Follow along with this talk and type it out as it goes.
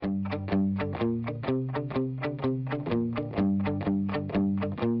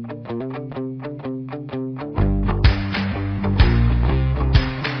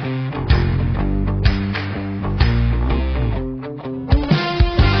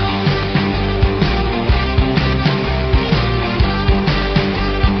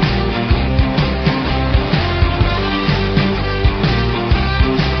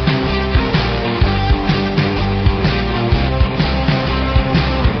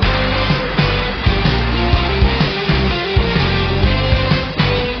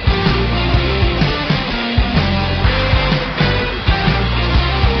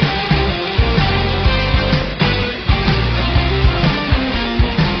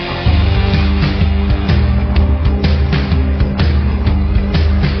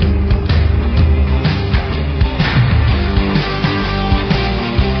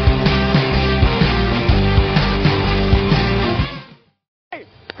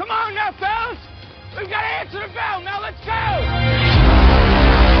Come on now, fellas. We've got to answer the bell. Now let's go.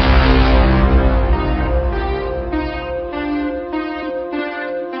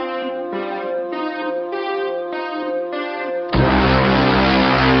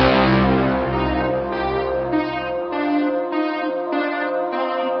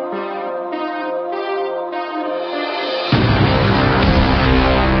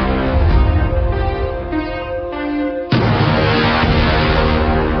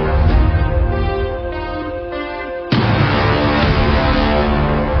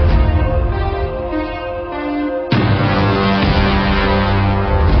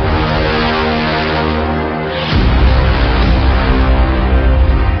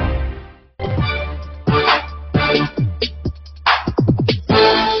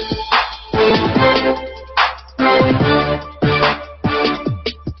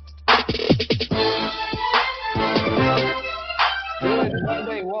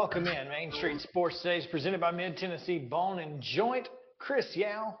 Welcome in. Main Street Sports Today is presented by Mid-Tennessee Bone and Joint. Chris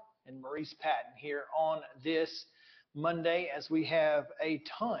Yao and Maurice Patton here on this Monday as we have a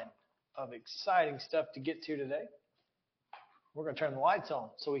ton of exciting stuff to get to today. We're going to turn the lights on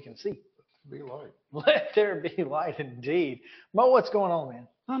so we can see. Be light. Let there be light indeed. Mo, what's going on, man?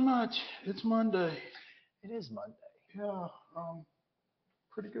 Not much. It's Monday. It is Monday. Yeah,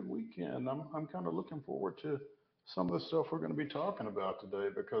 pretty good weekend. I'm kind of looking forward to some of the stuff we're going to be talking about today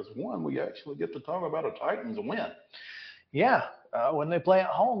because, one, we actually get to talk about a Titans win. Yeah, when they play at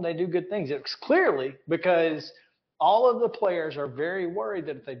home, they do good things. It's clearly because all of the players are very worried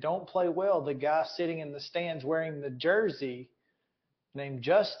that if they don't play well, the guy sitting in the stands wearing the jersey named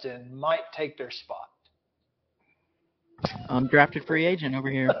Justin might take their spot. Undrafted free agent over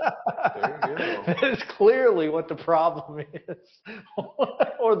here. There you go. That's clearly what the problem is,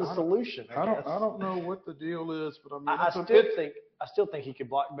 or the solution. I don't know what the deal is, but I mean, I still think he could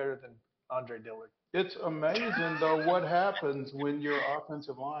block better than Andre Dillard. It's amazing though what happens when your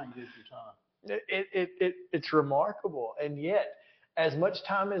offensive line gives you time. It's remarkable, and yet as much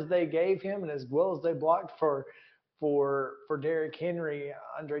time as they gave him, and as well as they blocked for Derrick Henry,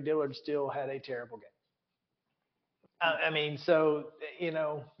 Andre Dillard still had a terrible game. I mean, so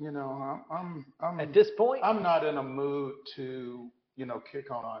I'm at this point, I'm not in a mood to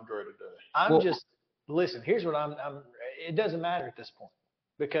kick on Andre today. Listen. Here's what I'm. It doesn't matter at this point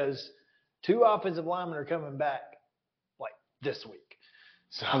because two offensive linemen are coming back like this week.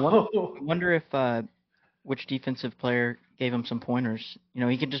 So I wonder if which defensive player gave him some pointers.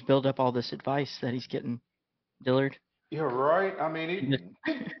 He could just build up all this advice that he's getting, Dillard. You're right. I mean,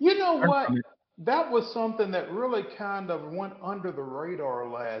 you know what? That was something that really kind of went under the radar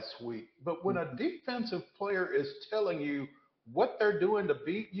last week. But when a defensive player is telling you what they're doing to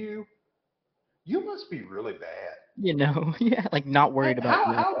beat you, you must be really bad. Yeah, like not worried about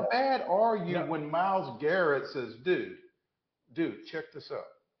you. How bad are you when Myles Garrett says, dude, check this out.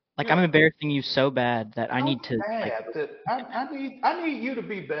 Like, I'm embarrassing you so bad that I need to. I need you to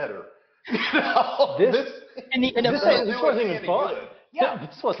be better. This wasn't even fun. Yeah,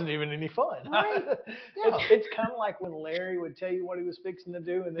 this wasn't even any fun. Right. Yeah. It's kind of like when Larry would tell you what he was fixing to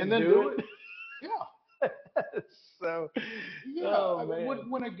do and then do it. Yeah. So, yeah. Oh, man.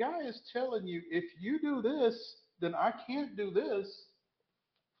 When a guy is telling you, if you do this, then I can't do this.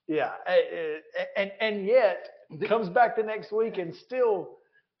 Yeah, and yet comes back the next week and still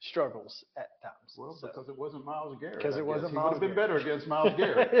struggles at times. Well, because it wasn't Myles Garrett. Because it wasn't Myles Garrett. He would have been better against Myles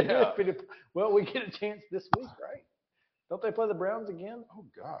Garrett. Yeah. Well, we get a chance this week, right? Don't they play the Browns again? Oh,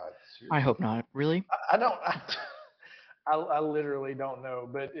 God. Seriously. I hope not. Really? I don't. I literally don't know,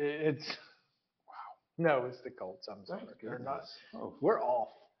 but it's wow. No, it's the Colts. I'm sorry. They're not. Oh. We're off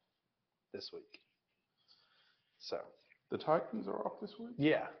this week. So the Titans are off this week?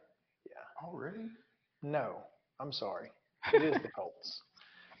 Yeah. Already? No, I'm sorry. It is the Colts.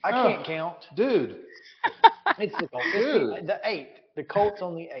 I can't count. Dude. It's the Colts. Dude. It's the 8th. The Colts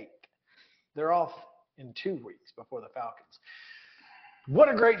on the 8th. They're off in 2 weeks before the Falcons. What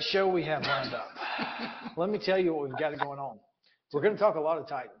a great show we have lined up. Let me tell you what we've got going on. We're going to talk a lot of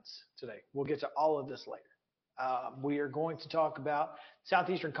Titans today. We'll get to all of this later. We are going to talk about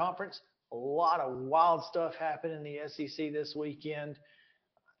Southeastern Conference. A lot of wild stuff happened in the SEC this weekend.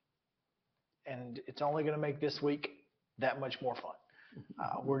 And it's only going to make this week that much more fun.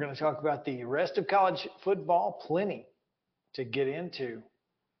 We're going to talk about the rest of college football. Plenty to get into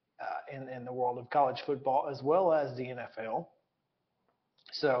in the world of college football as well as the NFL.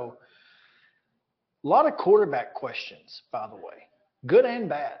 So a lot of quarterback questions, by the way, good and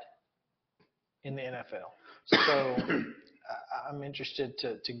bad in the NFL. So I'm interested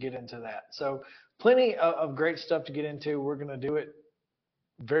to get into that. So plenty of great stuff to get into. We're going to do it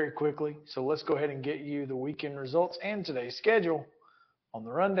very quickly. So let's go ahead and get you the weekend results and today's schedule on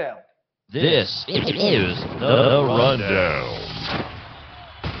the rundown. This is the Rundown.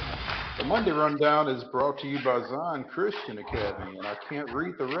 The Monday Rundown is brought to you by Zion Christian Academy, and I can't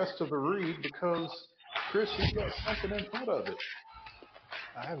read the rest of the read because Christian's got something in front of it.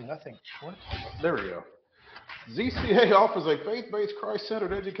 I have nothing. What? There we go. ZCA offers a faith-based,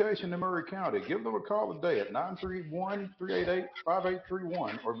 Christ-centered education in Murray County. Give them a call today at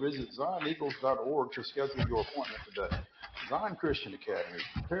 931-388-5831 or visit zioneagles.org to schedule your appointment today. Zion Christian Academy,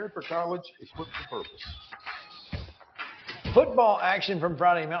 prepared for college, equipped for purpose. Football action from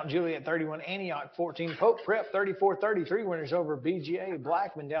Friday. Mount Juliet 31, Antioch 14, Pope Prep 34-33 winners over BGA.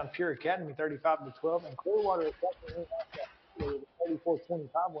 Blackman down Pure Academy 35-12, and Clearwater Academy 34-25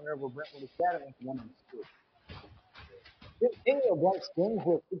 winner over Brentwood Academy. Centennial Blank Skins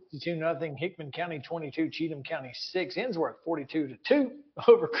with 62-0. Hickman County 22, Cheatham County 6. Ensworth 42-2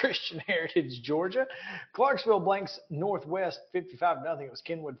 over Christian Heritage, Georgia. Clarksville Blanks Northwest 55-0. It was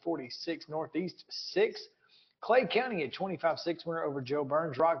Kenwood 46, Northeast 6. Clay County at 25-6 winner over Joe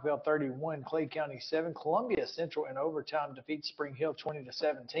Burns. Rockville 31, Clay County 7. Columbia Central in overtime defeats Spring Hill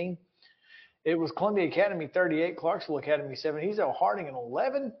 20-17. It was Columbia Academy 38, Clarksville Academy 7. Ezo Harding an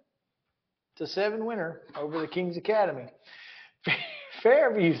 11-7 winner over the Kings Academy.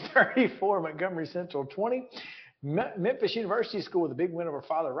 Fairview 34, Montgomery Central 20. Memphis University School with a big win over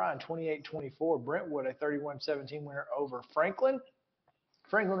Father Ryan 28-24. Brentwood a 31-17 winner over Franklin.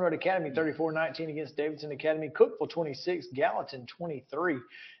 Franklin Road Academy 34-19 against Davidson Academy. Cookville 26, Gallatin 23.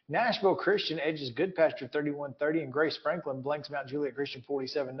 Nashville Christian edges Goodpasture 31-30, and Grace Franklin blanks Mount Juliet Christian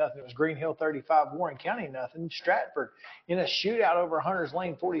 47-0. It was Green Hill 35, Warren County 0. Stratford in a shootout over Hunters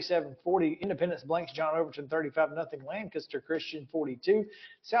Lane 47-40. Independence blanks John Overton 35-0. Lancaster Christian 42.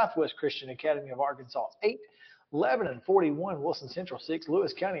 Southwest Christian Academy of Arkansas 8. Lebanon 41, Wilson Central 6.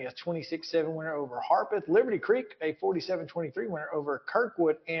 Lewis County a 26-7 winner over Harpeth. Liberty Creek a 47-23 winner over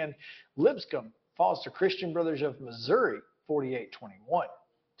Kirkwood, and Lipscomb falls to Christian Brothers of Missouri 48-21.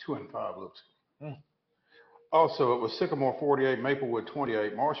 2-5 Lipscomb. Also, it was Sycamore 48, Maplewood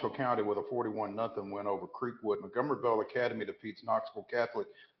 28. Marshall County with a 41-0 win over Creekwood. Montgomeryville Academy defeats Knoxville Catholic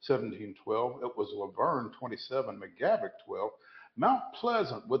 17-12. It was Laverne 27, McGavock 12. Mount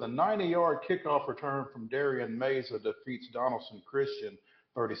Pleasant with a 90-yard kickoff return from Darian Mesa defeats Donaldson Christian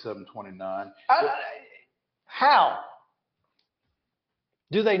 37-29. How?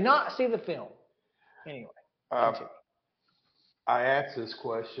 Do they not see the film? Anyway. I asked this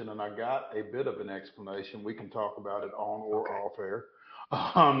question and I got a bit of an explanation. We can talk about it on or off air.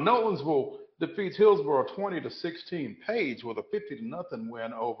 Nolensville defeats Hillsborough 20-16. Page with a 50-0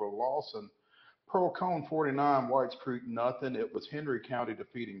 win over Lawson. Pearl Cone 49, Whites Creek 0. It was Henry County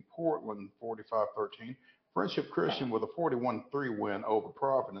defeating Portland 45-13. Friendship Christian with a 41-3 win over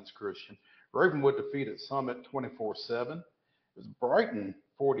Providence Christian. Ravenwood defeated Summit 24-7. It was Brighton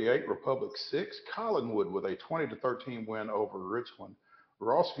 48, Republic 6. Collinwood with a 20-13 win over Richland.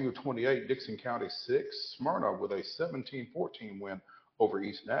 Rossview 28, Dixon County 6. Smyrna with a 17-14 win over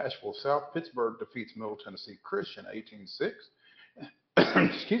East Nashville. South Pittsburgh defeats Middle Tennessee Christian 18-6.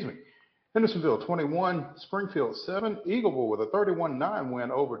 Excuse me. Hendersonville 21, Springfield 7. Eagleville with a 31-9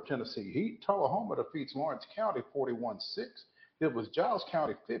 win over Tennessee Heat. Tullahoma defeats Lawrence County 41-6. It was Giles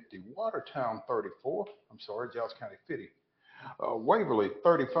County 50, Watertown 34. Giles County 50. Waverly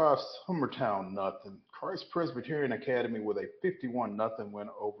 35, Summertown 0. Christ Presbyterian Academy with a 51-0 win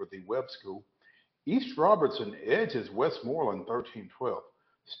over the Webb School. East Robertson edges Westmoreland 13-12.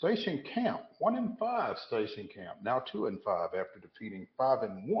 Station Camp 1-5. Station Camp now 2-5 after defeating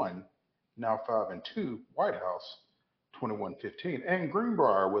 5-1. Now 5-2, White House 21-15, and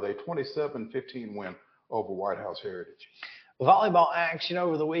Greenbrier with a 27-15 win over White House Heritage. Volleyball action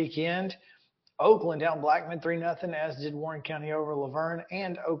over the weekend. Oakland down Blackman 3-0, as did Warren County over Laverne,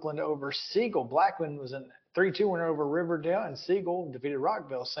 and Oakland over Siegel. Blackman was a 3-2 winner over Riverdale, and Siegel defeated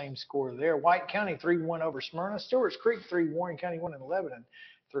Rockville, same score there. White County 3-1 over Smyrna. Stewart's Creek 3, Warren County 1, and Lebanon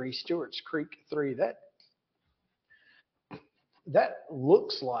 3, Stewart's Creek 3. That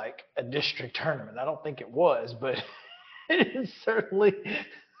looks like a district tournament. I don't think it was, but it certainly,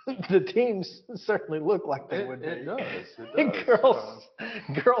 the teams certainly look like they would be. It does.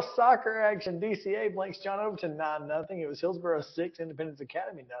 Girls soccer action. DCA blanks John Overton 9-0. It was Hillsborough 6, Independence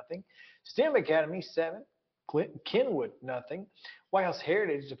Academy 0. STEM Academy 7, Kenwood 0. White House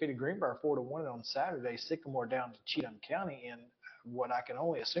Heritage defeated Greenbrier 4-1 on Saturday. Sycamore down to Cheatham County in what I can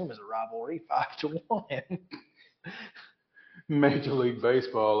only assume is a rivalry, 5-1. Major League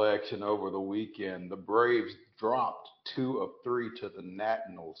Baseball action over the weekend. The Braves dropped 2 of 3 to the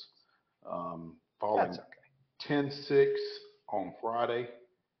Nationals, falling 10-6 on Friday.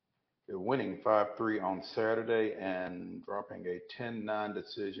 winning 5-3 on Saturday and dropping a 10-9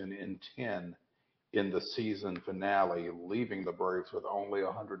 decision in 10 in the season finale, leaving the Braves with only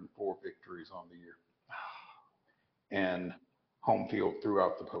 104 victories on the year and home field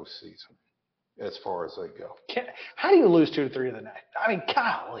throughout the postseason as far as they go. How do you lose 2 to 3 of the night? I mean,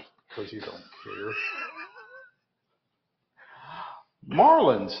 golly. Because you don't care.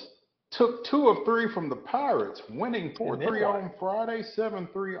 Marlins took 2 of 3 from the Pirates, winning 4-3 on Friday,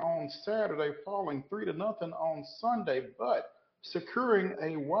 7-3 on Saturday, falling 3-0 on Sunday, but securing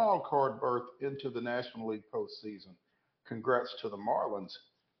a wild card berth into the National League postseason. Congrats to the Marlins.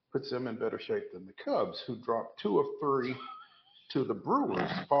 Puts them in better shape than the Cubs, who dropped 2 of 3 to the Brewers,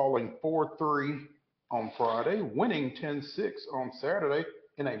 falling 4-3 on Friday, winning 10-6 on Saturday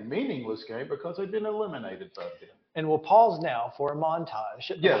in a meaningless game because they'd been eliminated by then. And we'll pause now for a montage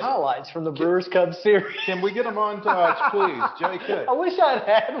of Yes. highlights from the Brewers-Cubs series. Can we get a montage, please, JK? I wish I'd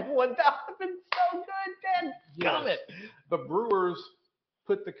had one. That would have been so good, Dad. Yes. The Brewers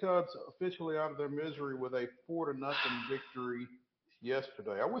put the Cubs officially out of their misery with a 4-0 victory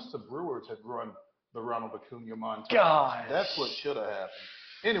yesterday. I wish the Brewers had run the Ronald Acuna montage. God. That's what should have happened.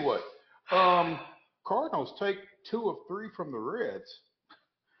 Anyway, Cardinals take 2 of 3 from the Reds,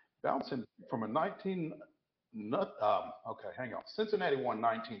 bouncing from a 19. Okay, hang on. Cincinnati won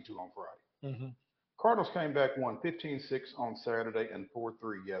 19-2 on Friday. Mm-hmm. Cardinals came back, won 15-6 on Saturday and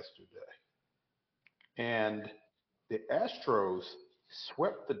 4-3 yesterday. And the Astros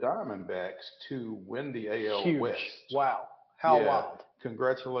swept the Diamondbacks to win the AL Huge. West. Wow. How Yeah. wild.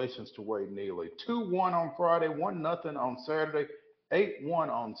 Congratulations to Wade Neely. 2-1 on Friday, 1-0 on Saturday, 8-1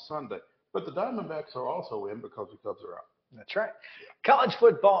 on Sunday. But the Diamondbacks are also in because the Cubs are out. That's right. College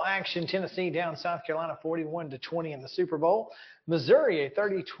football action. Tennessee down South Carolina 41-20 in the Super Bowl. Missouri, a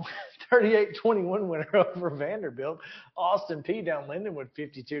 38-21 winner over Vanderbilt. Austin Peay down Lindenwood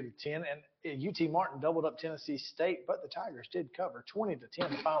 52-10. And UT Martin doubled up Tennessee State, but the Tigers did cover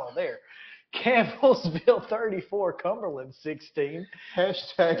 20-10 final there. Campbellsville 34, Cumberland 16.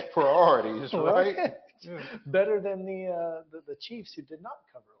 Hashtag priorities, right? Yeah. Better than the Chiefs, who did not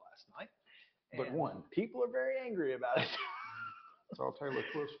cover last night. But And won. People are very angry about it. It's all Taylor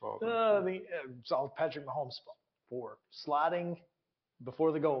Swift's fault. It's all Patrick Mahomes' fault for sliding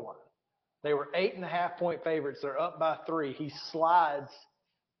before the goal line. They were 8.5-point favorites. They're up by 3. He slides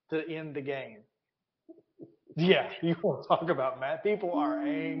to end the game. Yeah, you want to talk about Matt? People are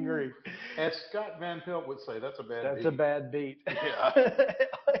angry. As Scott Van Pelt would say, that's a bad beat. That's a bad beat. Yeah.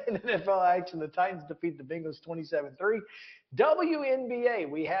 In NFL action, the Titans defeat the Bengals 27-3. WNBA,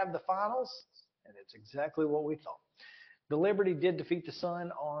 we have the finals, and it's exactly what we thought. The Liberty did defeat the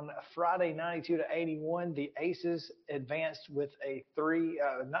Sun on Friday, 92-81. The Aces advanced with a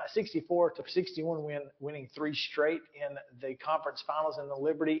 64-61 win, winning 3 straight in the conference finals, and the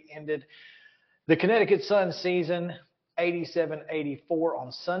Liberty ended the Connecticut Sun season 87-84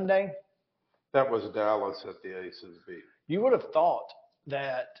 on Sunday. That was Dallas that the Aces beat. You would have thought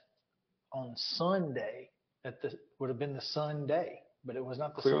that on Sunday that this would have been the Sun day, but it was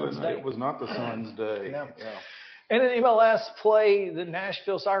not the Clearly, Sun's day. it was not the Sun's day. No. Yeah. And in MLS play, the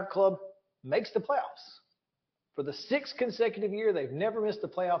Nashville Soccer Club makes the playoffs. For the 6th consecutive year, they've never missed the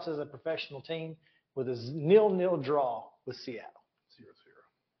playoffs as a professional team with a 0-0 draw with Seattle.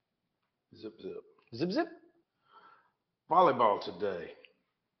 0-0. Zip, zip. Zip, zip. Volleyball today.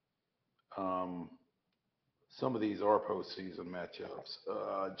 Some of these are postseason matchups.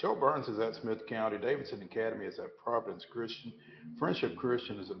 Joe Burns is at Smith County. Davidson Academy is at Providence Christian. Friendship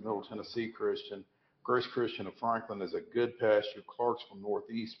Christian is at Middle Tennessee Christian. Grace Christian of Franklin is at Good Pasture. Clarksville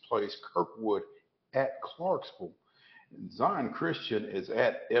Northeast plays Kirkwood at Clarksville. And Zion Christian is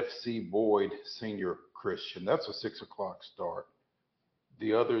at FC Boyd Senior Christian. That's a 6 o'clock start.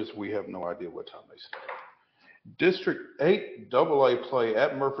 The others, we have no idea what time they start. District 8 AA play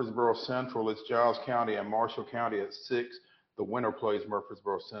at Murfreesboro Central. It's Giles County and Marshall County at 6. The winner plays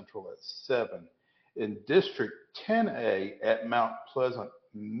Murfreesboro Central at 7. In District 10A at Mount Pleasant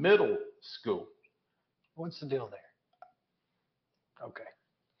Middle School. What's the deal there? Okay.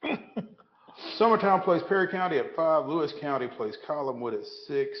 Summertown plays Perry County at 5. Lewis County plays Collinwood at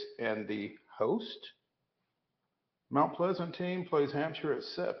 6. And the host, Mount Pleasant team, plays Hampshire at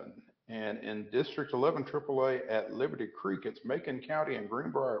 7. And in District 11 AAA at Liberty Creek, it's Macon County and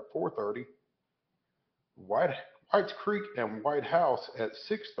Greenbrier at 4:30. Whites Creek and White House at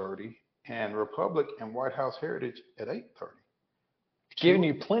 6:30. And Republic and White House Heritage at 8:30. Giving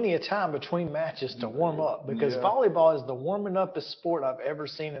you plenty of time between matches to warm up, because volleyball is the warming up sport I've ever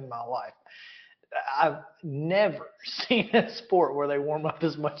seen in my life. I've never seen a sport where they warm up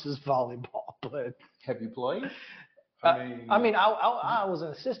as much as volleyball. But have you played? I mean, I was an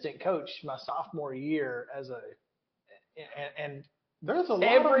assistant coach my sophomore year and there's a lot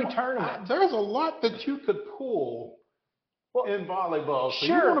every of, tournament. There's a lot that you could pull in volleyball. So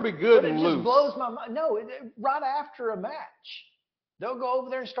sure, you want to be good but and it loose. just blows my mind. No, right after a match, they'll go over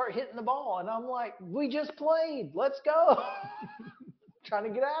there and start hitting the ball, and I'm like, we just played. Let's go. Trying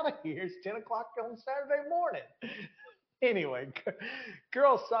to get out of here. It's 10 o'clock on Saturday morning. Anyway,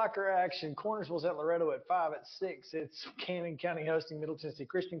 girls soccer action. Cornersville's at Loretto at 5 at 6. It's Cannon County hosting Middle Tennessee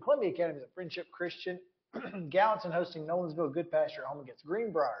Christian. Columbia Academy is at Friendship Christian. Gallatin hosting Nolensville Good Pasture at home against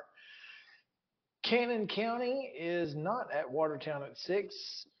Greenbrier. Cannon County is not at Watertown at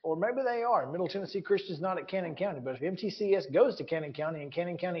 6, or maybe they are. Middle Tennessee Christian's not at Cannon County, but if MTCS goes to Cannon County and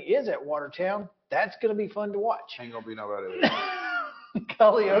Cannon County is at Watertown, that's going to be fun to watch. Ain't going to be nobody.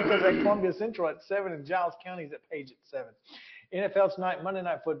 Culleoka's at Columbia Central at 7, and Giles County's at Page at 7. NFL tonight, Monday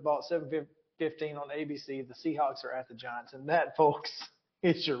Night Football at 7:15 on ABC. The Seahawks are at the Giants, and that, folks,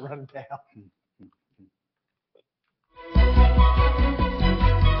 is your rundown.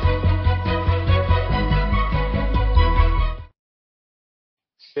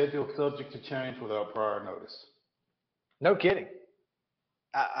 Schedule subject to change without prior notice. No kidding.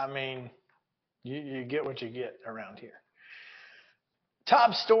 I mean, you get what you get around here.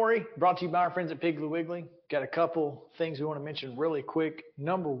 Top story brought to you by our friends at Piggly Wiggly. Got a couple things we want to mention really quick.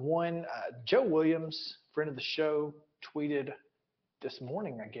 Number one, Joe Williams, friend of the show, tweeted this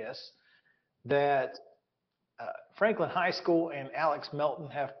morning, I guess, that Franklin High School and Alex Melton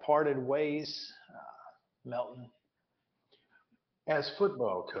have parted ways. Melton. As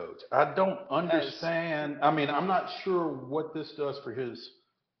football coach, I don't understand. I mean, I'm not sure what this does for his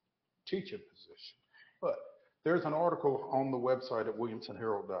teaching position, but there's an article on the website at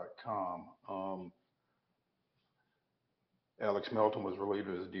williamsonherald.com. Alex Melton was relieved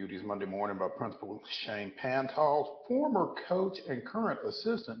of his duties Monday morning by Principal Shane Pantal. Former coach and current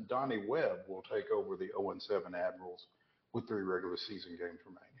assistant Donnie Webb will take over the 0-7 Admirals with 3 regular season games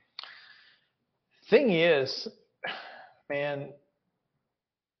remaining. Thing is, man,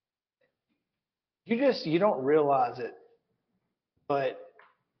 you don't realize it, but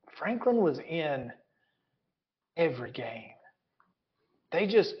Franklin was in every game. They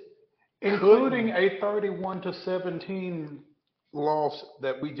just, including a 31-17 loss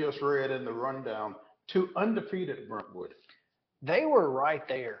that we just read in the rundown to undefeated Brentwood. They were right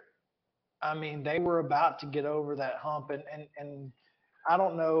there. I mean, they were about to get over that hump, and I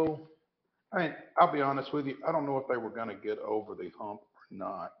don't know. I mean, I'll be honest with you. I don't know if they were going to get over the hump or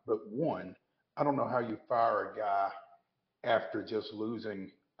not. But one, I don't know how you fire a guy after just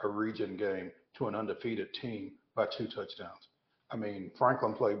losing a region game to an undefeated team by 2 touchdowns. I mean,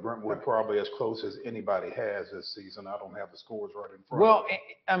 Franklin played Brentwood probably as close as anybody has this season. I don't have the scores right in front of me. Well,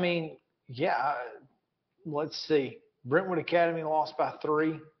 I mean, yeah, let's see. Brentwood Academy lost by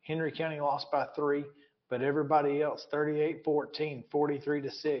 3. Henry County lost by 3. But everybody else, 38-14,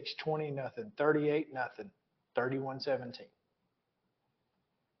 43-6, 20-0, 38-0, 31-17.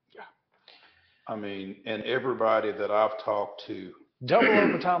 Yeah. I mean, and everybody that I've talked to. Double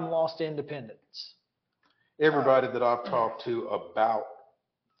overtime lost to Independence. Everybody that I've talked to about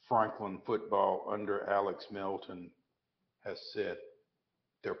Franklin football under Alex Melton has said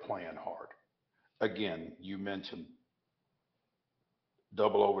they're playing hard. Again, you mentioned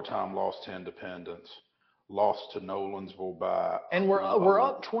double overtime loss to Independence, lost to Nolensville by, and we're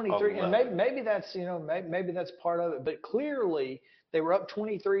up 23, 11. and maybe that's maybe that's part of it, but clearly they were up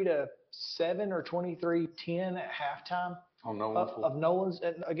 23-7 or 23-10 at halftime on Nolensville. of Nolens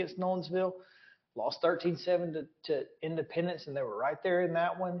against Nolensville. Lost 13-7 to Independence, and they were right there in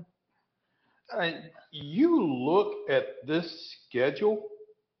that one. You look at this schedule,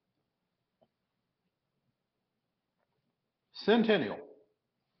 Centennial,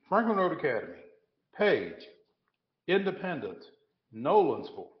 Franklin Road Academy, Page, Independence,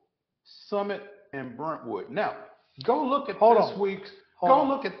 Nolensville, Summit, and Brentwood. Now, go look at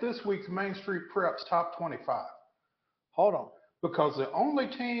this week's Main Street Preps top 25. Hold on. Because the only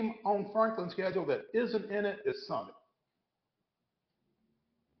team on Franklin's schedule that isn't in it is Summit.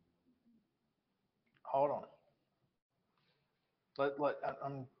 Hold on.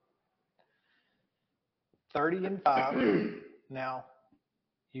 I'm 30-5. Now,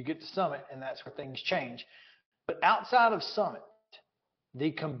 you get to Summit, and that's where things change. But outside of Summit, the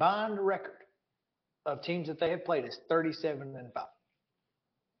combined record of teams that they have played is 37-5.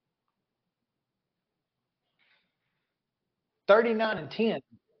 39-10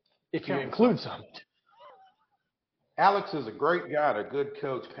 if you include Summit. Alex is a great guy and a good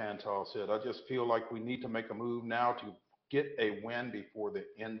coach, Pantal said. I just feel like we need to make a move now to get a win before the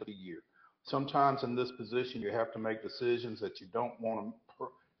end of the year. Sometimes in this position, you have to make decisions that you don't want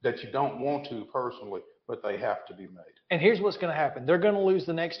to personally, but they have to be made. And here's what's going to happen. They're going to lose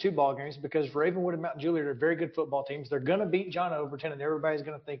the next 2 ball games because Ravenwood and Mountain Juliet are very good football teams. They're going to beat John Overton, and everybody's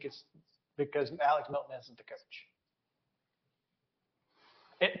going to think it's because Alex Milton isn't the coach.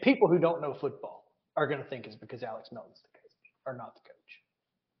 And people who don't know football are going to think it's because Alex Milton's the coach or not the coach.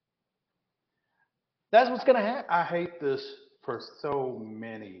 That's what's going to happen. I hate this for so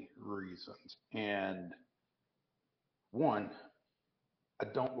many reasons. And one, I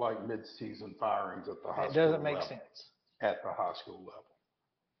don't like mid-season firings at the high school level. It doesn't make sense. At the high school level.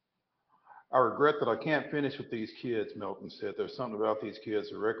 I regret that I can't finish with these kids, Milton said. There's something about these kids.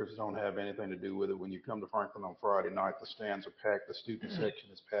 The records don't have anything to do with it. When you come to Franklin on Friday night, the stands are packed. The student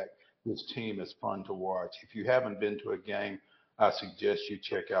section is packed. This team is fun to watch. If you haven't been to a game, I suggest you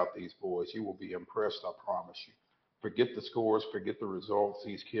check out these boys. You will be impressed, I promise you. Forget the scores, forget the results.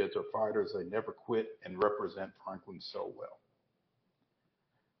 These kids are fighters. They never quit and represent Franklin so well.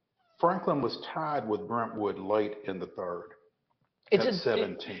 Franklin was tied with Brentwood late in the third at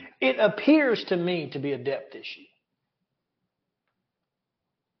 17. It appears to me to be a depth issue.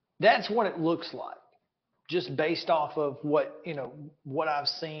 That's what it looks like, just based off of what I've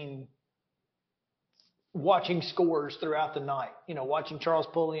seen watching scores throughout the night. Watching Charles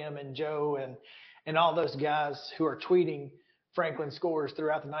Pulliam and Joe and all those guys who are tweeting Franklin scores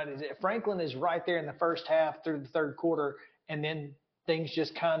throughout the night. Franklin is right there in the first half through the third quarter, and then things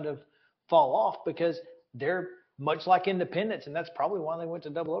just kind of fall off because they're much like Independence, and that's probably why they went to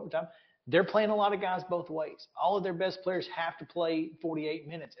double overtime. They're playing a lot of guys both ways. All of their best players have to play 48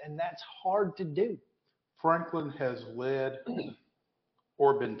 minutes, and that's hard to do. Franklin has led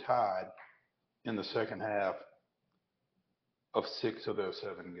or been tied in the second half of 6 of those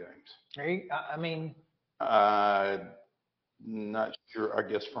 7 games. I mean, not sure. I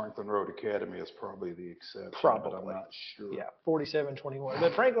guess Franklin Road Academy is probably the exception. Probably. But I'm not sure. Yeah, 47-21.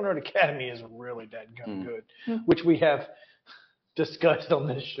 But Franklin Road Academy is really dadgum good, which we have discussed on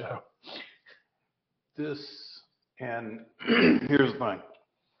this show. And here's the thing.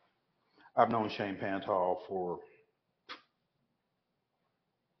 I've known Shane Pantal for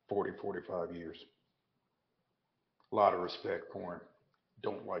 40, 45 years. A lot of respect for him.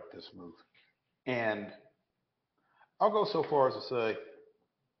 Don't like this move. And I'll go so far as to say,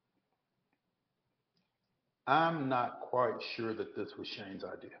 I'm not quite sure that this was Shane's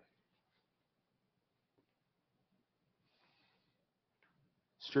idea.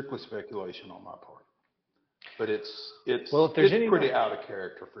 Strictly speculation on my part. But it's pretty out of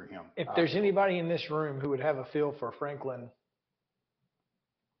character for him. If there's anybody in this room who would have a feel for Franklin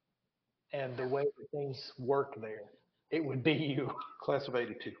and the way that things work there, it would be you. Class of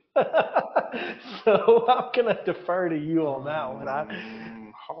 82. So I'm going to defer to you on that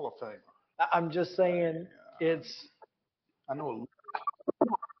one. Hall of Famer. I'm just saying I know.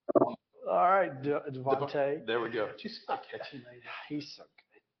 All right, Devontae. There we go. Did you see that catch he made? He's so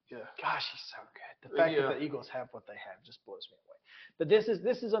good. Yeah. Gosh, he's so good. The fact that the Eagles have what they have just blows me away. But this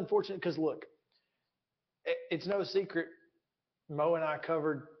is unfortunate because, look, it's no secret. Mo and I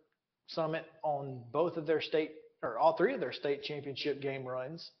covered Summit on both of their all 3 of their state championship game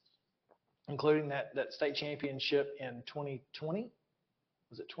runs, including that state championship in 2020.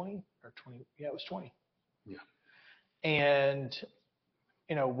 Was it 20 or 20? Yeah, it was 20. Yeah. And,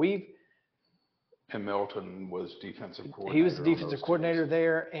 And Melton was defensive coordinator. He was the defensive coordinator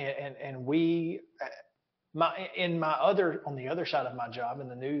there, and on the other side of my job in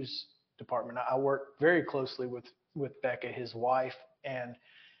the news department, I work very closely with Becca, his wife, and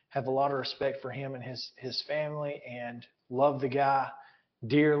have a lot of respect for him and his family, and love the guy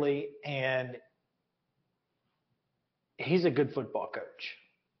dearly. And he's a good football coach,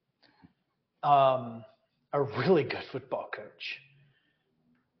 a really good football coach.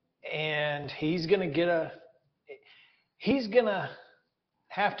 And he's going to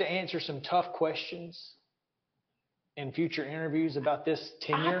have to answer some tough questions in future interviews about this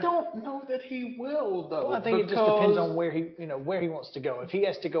tenure. I don't know that he will, though. Well, I think it just depends on where he wants to go. If he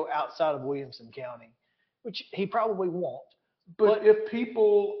has to go outside of Williamson County, which he probably won't. But if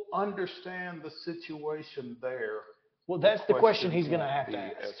people understand the situation there, well, that's the question he's going to have to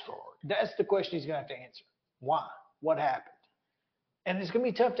ask. As hard. That's the question he's going to have to answer. Why? What happened? And it's going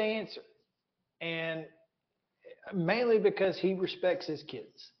to be tough to answer. And mainly because he respects his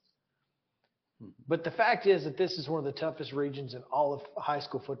kids. But the fact is that this is one of the toughest regions in all of high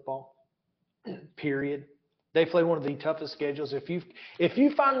school football, period. They play one of the toughest schedules. If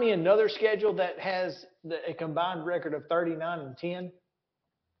you find me another schedule that has a combined record of 39-10,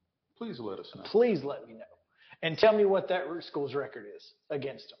 please let us know. Please let me know. And tell me what that school's record is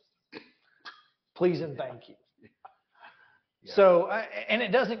against them. Please and thank you. Yeah. So, and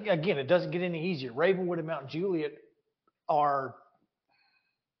it doesn't get any easier. Ravenwood and Mount Juliet are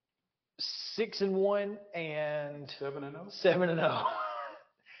 6-1 and 7-0. 7-0. Yeah.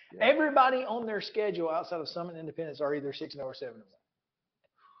 Everybody on their schedule outside of Summit and Independence are either 6-0 or 7-1.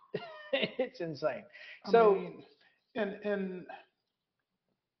 It's insane. So, I mean, and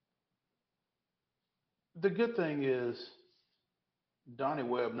the good thing is Donnie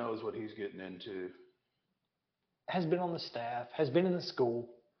Webb knows what he's getting into. has been on the staff, has been in the school,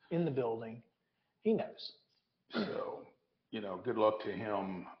 in the building. He knows. So, good luck to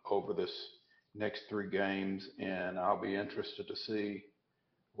him over this next 3 games, and I'll be interested to see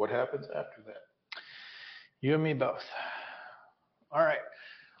what happens after that. You and me both. All right.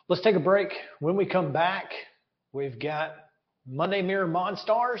 Let's take a break. When we come back, we've got Monday Mirror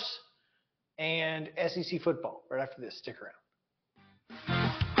Monstars and SEC football right after this. Stick around.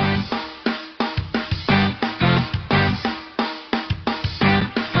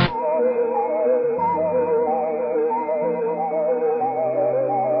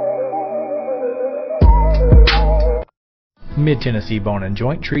 Mid-Tennessee Bone &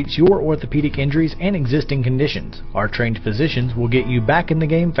 Joint treats your orthopedic injuries and existing conditions. Our trained physicians will get you back in the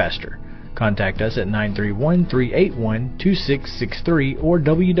game faster. Contact us at 931-381-2663 or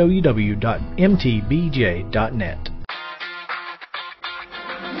www.mtbj.net.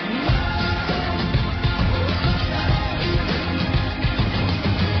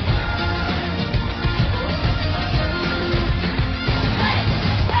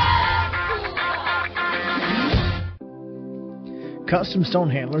 Custom Stone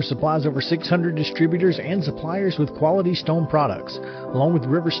Handler supplies over 600 distributors and suppliers with quality stone products. Along with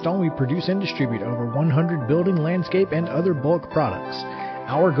River Stone, we produce and distribute over 100 building, landscape, and other bulk products.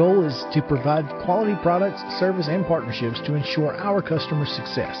 Our goal is to provide quality products, service, and partnerships to ensure our customers'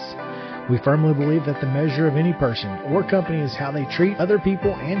 success. We firmly believe that the measure of any person or company is how they treat other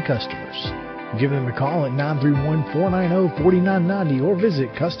people and customers. Give them a call at 931-490-4990 or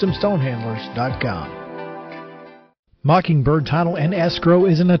visit CustomStonehandlers.com. Mockingbird Title and Escrow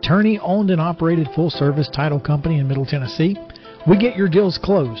is an attorney-owned and operated full-service title company in Middle Tennessee. We get your deals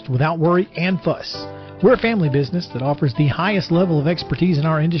closed without worry and fuss. We're a family business that offers the highest level of expertise in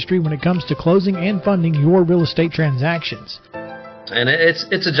our industry when it comes to closing and funding your real estate transactions. And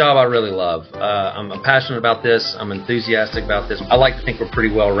it's a job I really love. I'm passionate about this. I'm enthusiastic about this. I like to think we're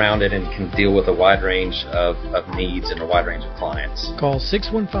pretty well-rounded and can deal with a wide range of needs and a wide range of clients. Call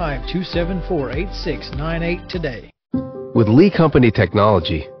 615-274-8698 today. With Lee Company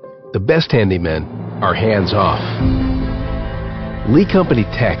technology, the best handymen are hands-off. Lee Company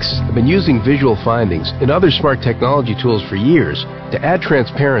techs have been using visual findings and other smart technology tools for years to add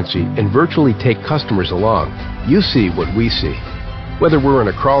transparency and virtually take customers along. You see what we see, whether we're in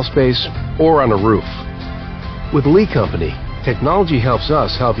a crawl space or on a roof. With Lee Company, technology helps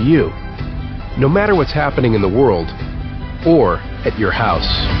us help you, no matter what's happening in the world or at your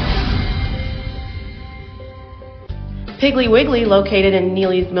house. Piggly Wiggly, located in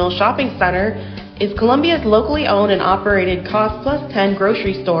Neely's Mill Shopping Center, is Columbia's locally owned and operated Cost Plus 10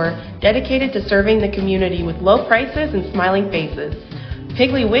 grocery store dedicated to serving the community with low prices and smiling faces.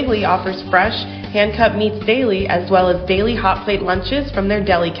 Piggly Wiggly offers fresh, hand-cut meats daily as well as daily hot plate lunches from their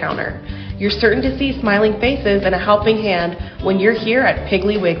deli counter. You're certain to see smiling faces and a helping hand when you're here at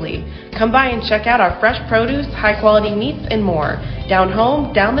Piggly Wiggly. Come by and check out our fresh produce, high-quality meats, and more. Down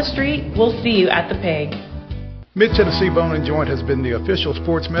home, down the street, we'll see you at the Pig. Mid-Tennessee Bone & Joint has been the official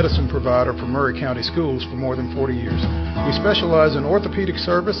sports medicine provider for Murray County Schools for more than 40 years. We specialize in orthopedic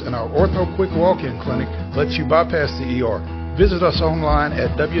service, and our Ortho Quick Walk-In Clinic lets you bypass the ER. Visit us online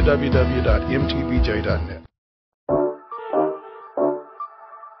at www.mtbj.net.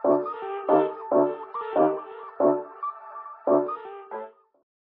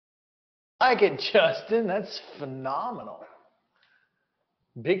 Like it, Justin. That's phenomenal.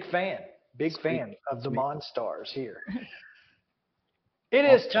 Big fan of the Monstars here. It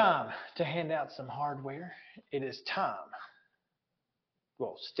is time to hand out some hardware. It is time.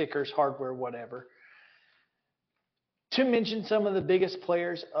 Well, stickers, hardware, whatever. To mention some of the biggest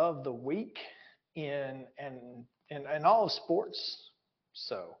players of the week in all of sports.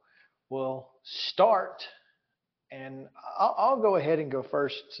 So we'll start, and I'll go ahead and go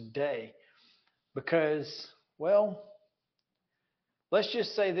first today because, well, let's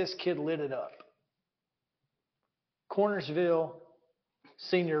just say this kid lit it up. Cornersville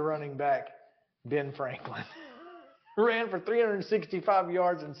senior running back Ben Franklin ran for 365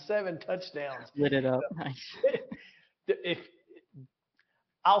 yards and 7 touchdowns. Lit it up. Nice.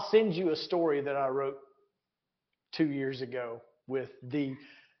 I'll send you a story that I wrote 2 years ago with the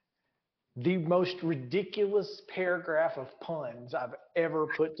the most ridiculous paragraph of puns I've ever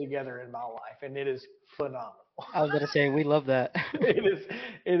put together in my life, and it is phenomenal. I was going to say, we love that. It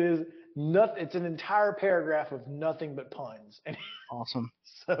is nothing. It's an entire paragraph of nothing but puns. And Awesome.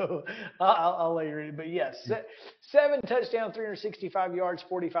 so I'll let you read it. But yes, 7 touchdowns, 365 yards,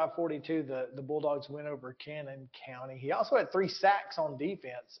 45-42. The Bulldogs win over Cannon County. He also had 3 sacks on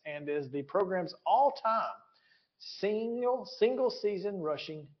defense and is the program's all-time single season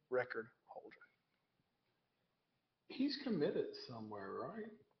rushing record holder. He's committed somewhere, right?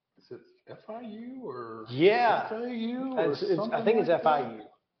 Is it FIU or Yeah. FAU or something I think it's like FIU. that?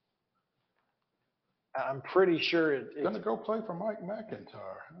 I'm pretty sure it's Gonna go play for Mike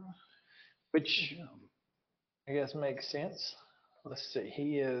McIntyre, huh? which Yeah. I guess makes sense. Let's see.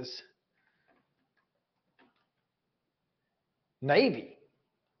 He is Navy.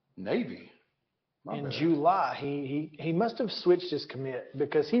 Navy. My In bad. July, he must have switched his commit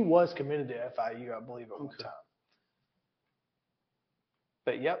because he was committed to FIU, I believe, at one time.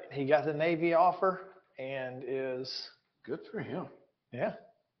 But yep, he got the Navy offer and is Good for him. yeah.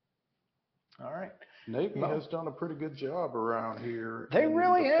 All right. Navy Mo. has done a pretty good job around here. They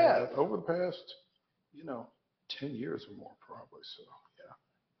really have. Over the past, 10 years or more, probably. So,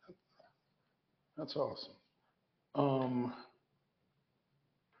 yeah. That's awesome.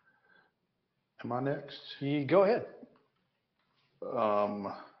 Am I next? You go ahead.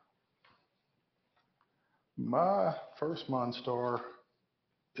 My first Monstar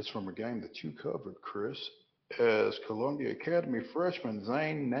is from a game that you covered, Chris, as Columbia Academy freshman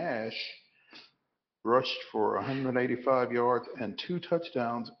Zane Nash rushed for 185 yards and 2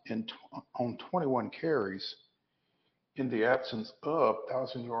 touchdowns on 21 carries in the absence of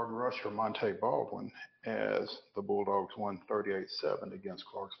 1,000-yard rusher Monte Baldwin as the Bulldogs won 38-7 against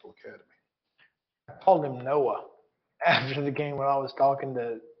Clarksville Academy. I called him Noah after the game when I was talking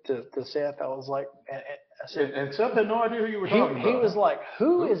to Seth. I was like, I said, And Seth had no idea who you were talking about. he was like,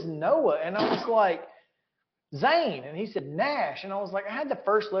 who is Noah? And I was like, Zane. And he said, Nash. And I was like, I had the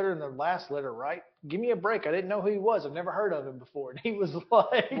first letter and the last letter right. Give me a break. I didn't know who he was. I've never heard of him before. And he was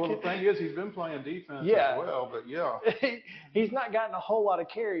like, Well, the thing is, he's been playing defense Yeah. as well, but yeah. he's not gotten a whole lot of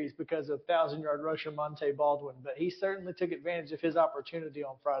carries because of 1,000-yard rusher Monte Baldwin, but he certainly took advantage of his opportunity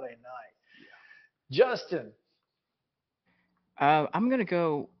on Friday night. Yeah. Justin. I'm going to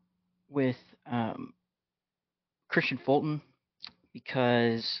go with Christian Fulton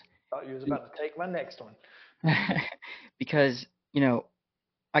because Thought you was about to take my next one. because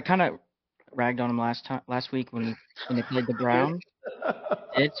I kind of ragged on him last week when they played the Browns.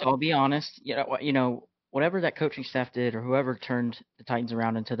 So I'll be honest, whatever that coaching staff did or whoever turned the Titans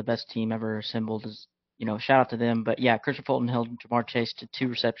around into the best team ever assembled is shout out to them. But yeah, Christian Fulton held Jamar Chase to 2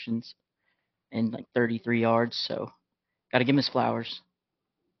 receptions and like 33 yards, so got to give him his flowers.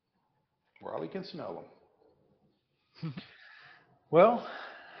 Raleigh can smell them. Well,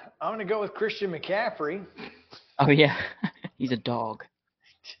 I'm going to go with Christian McCaffrey. Oh yeah, he's a dog.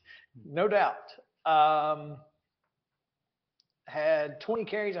 No doubt. Had 20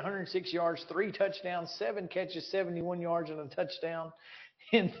 carries, 106 yards, 3 touchdowns, 7 catches, 71 yards, and a touchdown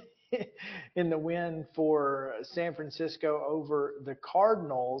in the win for San Francisco over the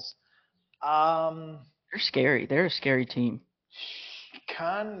Cardinals. They're scary. They're a scary team.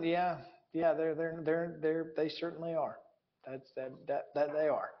 Yeah. They certainly are. That they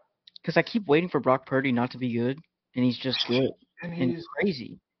are. Because I keep waiting for Brock Purdy not to be good, and he's just good and he's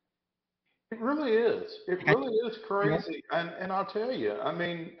crazy. It really is. It really is crazy. And I'll tell you,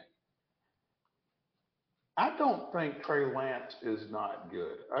 I don't think Trey Lance is not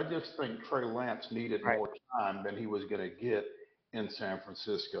good. I just think Trey Lance needed more time than he was going to get in San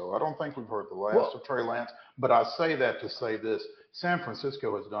Francisco. I don't think we've heard the last of Trey Lance, but I say that to say this. San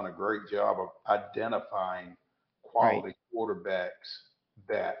Francisco has done a great job of identifying quality quarterbacks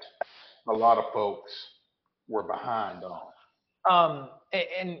that a lot of folks were behind on.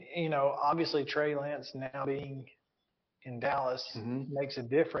 Obviously Trey Lance now being in Dallas makes a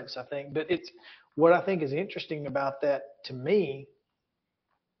difference, I think. But it's what I think is interesting about that to me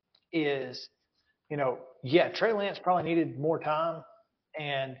is, Trey Lance probably needed more time,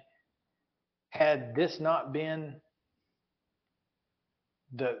 and had this not been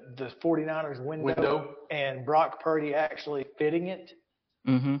the 49ers window and Brock Purdy actually fitting it,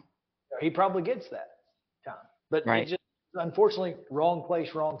 he probably gets that time. But it just, unfortunately, wrong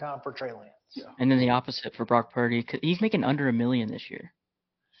place, wrong time for Trey Lance. Yeah. And then the opposite for Brock Purdy. He's making under $1 million this year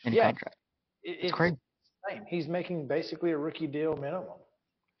in contract. It's crazy. Insane. He's making basically a rookie deal minimum.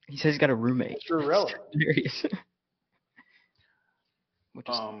 He says he's got a roommate. It's irrelevant.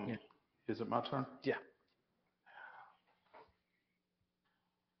 Is it my turn? Yeah.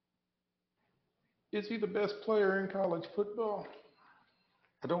 Is he the best player in college football?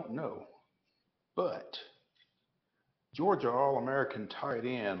 I don't know. But Georgia All-American tight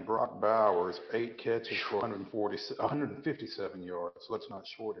end Brock Bowers, 8 catches for 157 yards. Let's not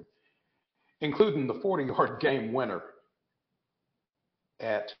short him, including the 40-yard game winner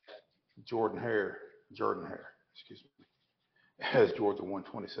at Jordan Hare, excuse me, as Georgia won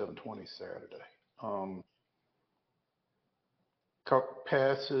 27-20 Saturday. Caught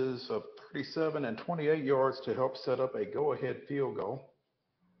passes of 37 and 28 yards to help set up a go-ahead field goal.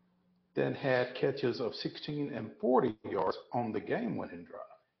 Then had catches of 16 and 40 yards on the game-winning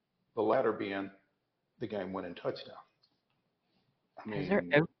drive, the latter being the game-winning touchdown. I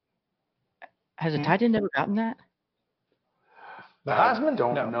mean, has a tight end ever gotten that? The Heisman?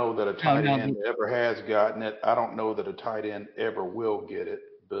 I don't know that a tight end ever has gotten it. I don't know that a tight end ever will get it,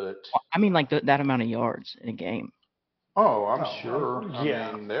 but I mean, like that amount of yards in a game. Oh, I'm sure. Yeah.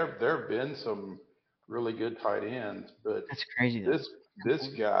 I mean, there have been some really good tight ends, but That's crazy. This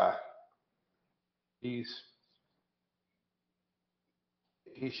guy, he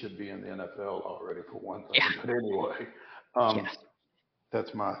should be in the NFL already for one thing. Yeah. But anyway,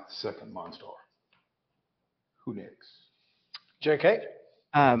 that's my second Monstar. Who next? JK?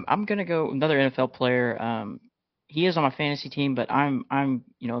 I'm gonna go another NFL player. He is on my fantasy team, but I'm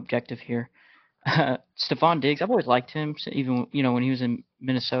objective here. Stephon Diggs, I've always liked him, so even when he was in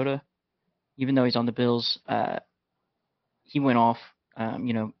Minnesota, even though he's on the Bills, he went off.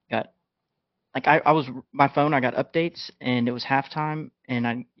 Got like I was my phone. I got updates, and it was halftime,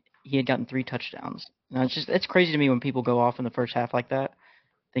 and he had gotten 3 touchdowns. Now it's crazy to me when people go off in the first half like that,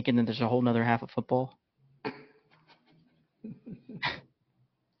 thinking that there's a whole nother half of football.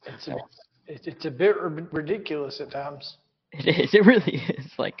 It's a bit ridiculous at times. It is. It really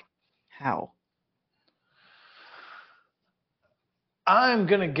is. Like, how? I'm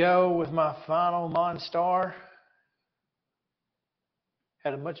going to go with my final Monstar.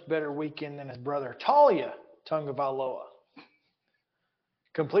 Had a much better weekend than his brother, Talia Tungavailoa.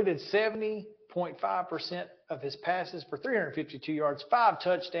 Completed 70.5% of his passes for 352 yards, 5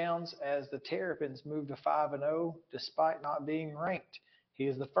 touchdowns as the Terrapins moved to 5-0 despite not being ranked. He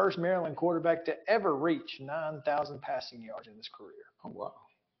is the first Maryland quarterback to ever reach 9,000 passing yards in his career. Oh, wow.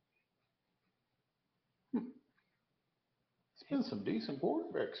 There's been some decent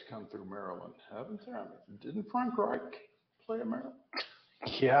quarterbacks come through Maryland, haven't there? I mean, didn't Frank Reich play at Maryland?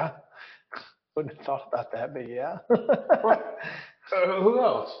 Yeah. Wouldn't have thought about that, but yeah. Who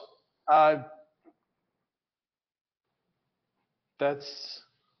else? I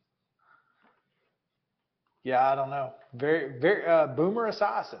don't know. Very, Boomer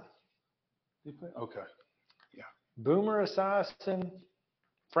Esiason. Okay. Yeah. Boomer Esiason,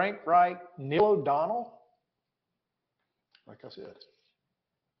 Frank Reich, Neil O'Donnell. Like I said,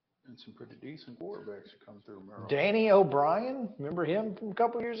 and some pretty decent quarterbacks that come through Maryland. Danny O'Brien, remember him from a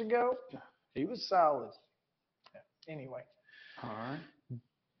couple years ago? Yeah. He was solid. Yeah. Anyway. All right.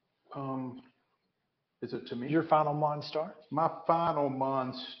 Is it to me? Your final Monstar? My final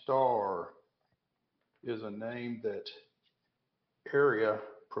Monstar is a name that area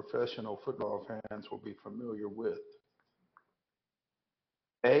professional football fans will be familiar with.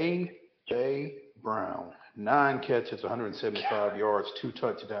 A.J. Brown, 9 catches, 175 yards, 2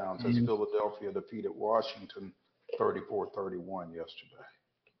 touchdowns as Philadelphia defeated Washington 34-31 yesterday.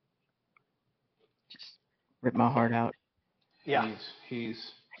 Just ripped my heart out. Yeah.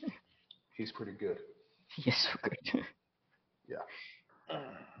 He's pretty good. He is so good. Yeah.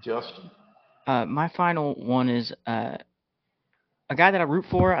 Justin? My final one is a guy that I root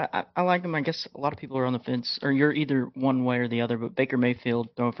for. I like him. I guess a lot of people are on the fence, or you're either one way or the other, but Baker Mayfield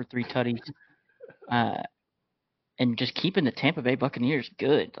throwing for 3 tutties. And just keeping the Tampa Bay Buccaneers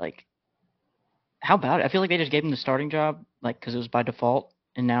good. Like, how about it? I feel like they just gave him the starting job, like, because it was by default,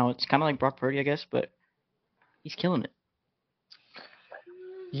 and now it's kind of like Brock Purdy, I guess, but he's killing it.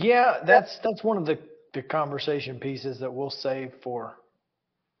 Yeah, that's one of the conversation pieces that we'll save for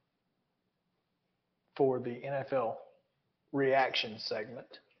the NFL reaction segment.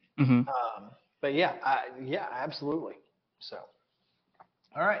 Mm-hmm. But yeah, absolutely. So,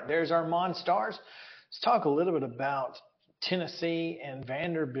 all right, there's our Monstars. Let's talk a little bit about Tennessee and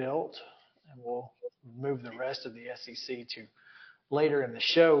Vanderbilt, and we'll move the rest of the SEC to later in the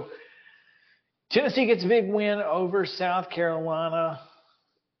show. Tennessee gets a big win over South Carolina.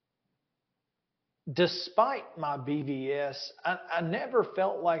 Despite my BVS, I never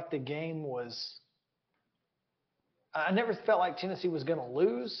felt like the game was – I never felt like Tennessee was going to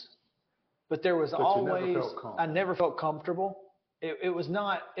lose, but there was always – I never felt comfortable. It was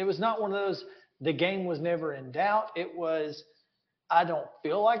not one of those – the game was never in doubt. It was, I don't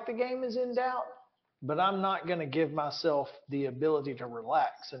feel like the game is in doubt, but I'm not going to give myself the ability to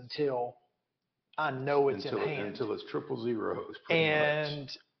relax until I know it's in hand. Until it's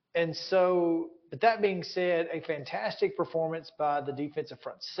 0-0. And so, but that being said, a fantastic performance by the defensive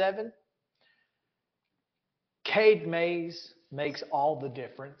front seven. Cade Mays makes all the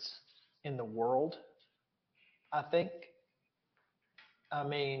difference in the world, I think. I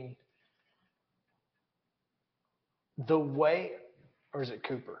mean, the way, or is it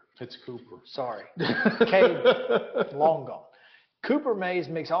Cooper? It's Cooper. Sorry. Cade, long gone. Cooper Mays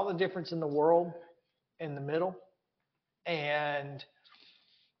makes all the difference in the world in the middle. And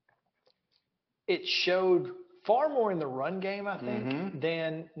it showed far more in the run game, I think,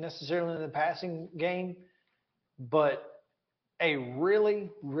 than necessarily in the passing game. But a really,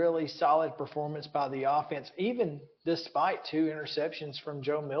 really solid performance by the offense, even despite 2 interceptions from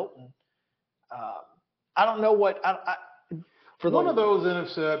Joe Milton. I don't know what for one of those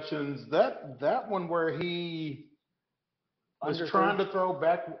interceptions, that one where he was trying to throw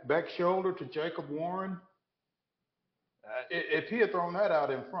back shoulder to Jacob Warren. If he had thrown that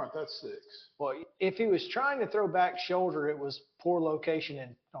out in front, that's 6. Well, if he was trying to throw back shoulder, it was poor location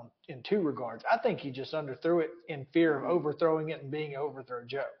in 2 regards. I think he just underthrew it in fear of overthrowing it and being overthrow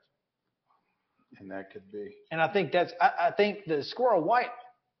Joe. And that could be. And I think I think the Squirrel White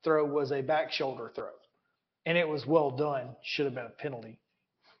throw was a back shoulder throw. And it was well done. Should have been a penalty.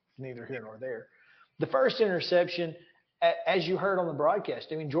 Neither here nor there. The first interception, as you heard on the broadcast,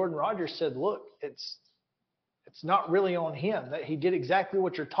 I mean, Jordan Rogers said, look, it's not really on him. That he did exactly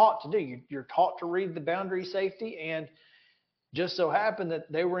what you're taught to do. You're taught to read the boundary safety, and just so happened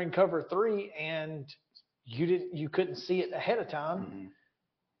that they were in cover 3, and you couldn't see it ahead of time.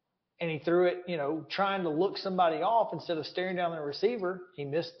 And he threw it, trying to look somebody off instead of staring down the receiver. He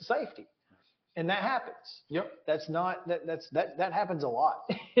missed the safety, and that happens. Yep, that happens a lot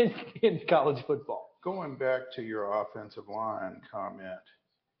in college football. Going back to your offensive line comment.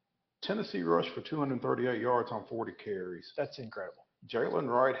 Tennessee rushed for 238 yards on 40 carries. That's incredible. Jalen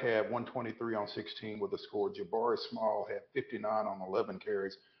Wright had 123 on 16 with a score. Jabari Small had 59 on 11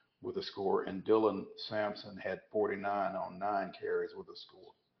 carries with a score. And Dylan Sampson had 49 on 9 carries with a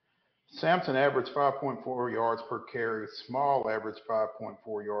score. Sampson averaged 5.4 yards per carry. Small averaged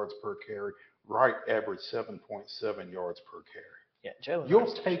 5.4 yards per carry. Wright averaged 7.7 yards per carry. Yeah, Jalen.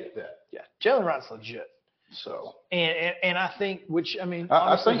 You'll take that. Yeah, Jalen Wright's legit. So and I think,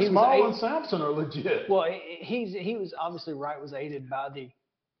 I think Small and Sampson are legit. Well, he was obviously Wright was aided by the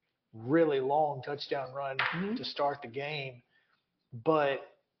really long touchdown run to start the game, but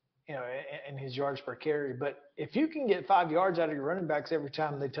and his yards per carry. But if you can get 5 yards out of your running backs every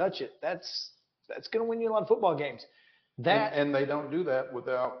time they touch it, that's going to win you a lot of football games. And they don't do that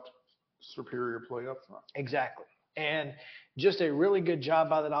without superior play up front. Exactly, and just a really good job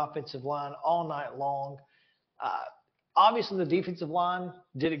by that offensive line all night long. Obviously, the defensive line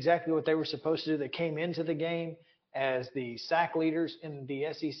did exactly what they were supposed to do. They came into the game as the sack leaders in the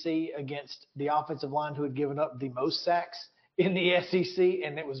SEC against the offensive line who had given up the most sacks in the SEC,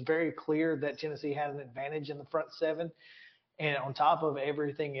 and it was very clear that Tennessee had an advantage in the front seven. And on top of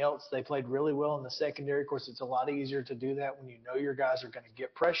everything else, they played really well in the secondary. Of course, it's a lot easier to do that when you know your guys are going to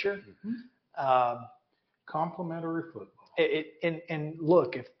get pressure. Complementary football. And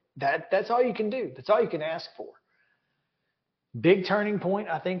look, if that's all you can do. That's all you can ask for. Big turning point,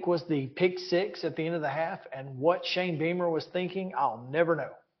 I think, was the pick 6 at the end of the half. And what Shane Beamer was thinking, I'll never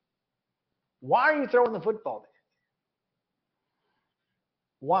know. Why are you throwing the football there?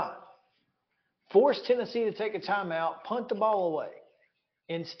 Why? Force Tennessee to take a timeout, punt the ball away.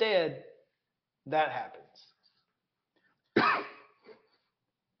 Instead, that happens.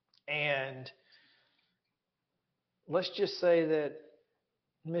 And let's just say that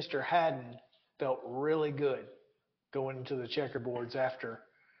Mr. Haddon felt really good going into the checkerboards after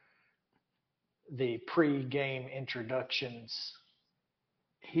the pre-game introductions.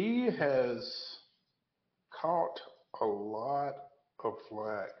 He has caught a lot of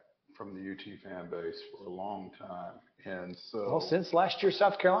flack from the UT fan base for a long time. And so, well, since last year's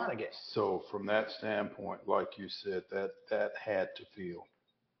South Carolina game. So from that standpoint, like you said, that had to feel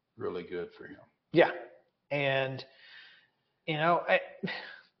really good for him. Yeah. And,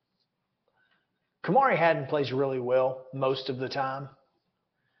 Kamari Haddon plays really well most of the time.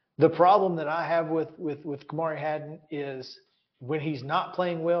 The problem that I have with Kamari Haddon is when he's not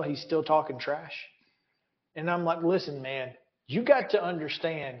playing well, he's still talking trash. And I'm like, listen, man, you got to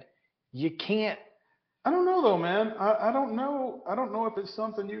understand, you can't. I don't know though, man. I don't know. I don't know if it's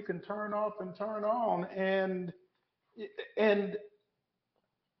something you can turn off and turn on. And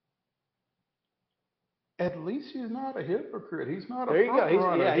At least he's not a hypocrite. He's not a There you go.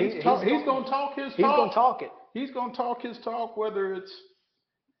 front runner. He's going to talk his talk. He's going to talk it. He's going to talk his talk, whether it's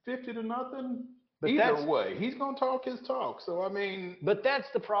 50-0. But Either way, he's going to talk his talk. So, I mean. But that's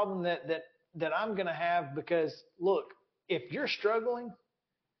the problem that I'm going to have because, look, if you're struggling.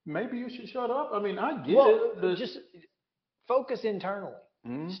 Maybe you should shut up. I mean, I get it. But just focus internally.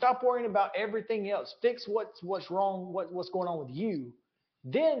 Mm-hmm. Stop worrying about everything else. Fix what's wrong, what's going on with you.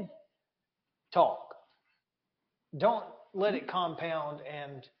 Then talk. Don't let it compound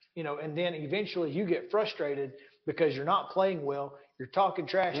and then eventually you get frustrated because you're not playing well. You're talking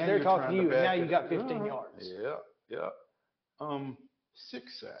trash. And they're talking to you, and now you got 15 yards. Yeah.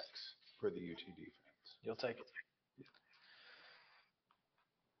 6 sacks for the UT defense. You'll take it.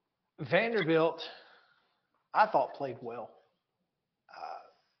 Vanderbilt, I thought played well. I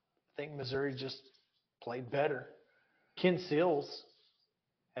think Missouri just played better. Ken Seals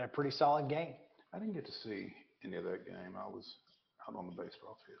had a pretty solid game. I didn't get to see any of that game. I was out on the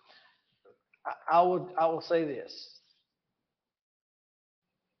baseball field. I will say this.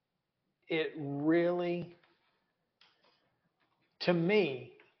 It really, to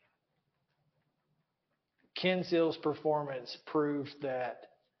me, Ken Seals' performance proved that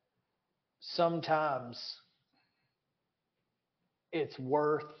sometimes it's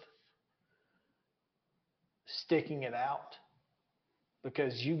worth sticking it out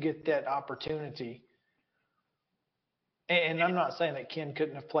because you get that opportunity. And I'm not saying that Ken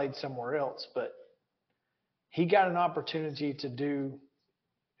couldn't have played somewhere else, but he got an opportunity to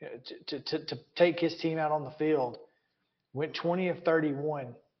take his team out on the field. Went 20 of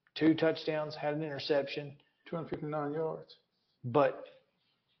 31, 2 touchdowns, had an interception. 259 yards. But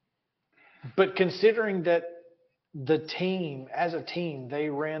considering that the team, as a team, they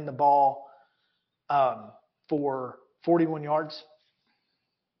ran the ball for 41 yards.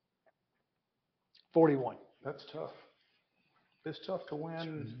 41. That's tough. It's tough to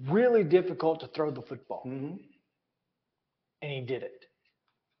win. It's really difficult to throw the football. Mm-hmm. And he did it.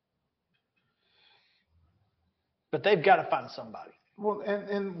 But they've got to find somebody. Well,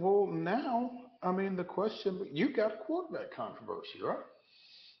 and now, I mean, the question, you got a quarterback controversy, right?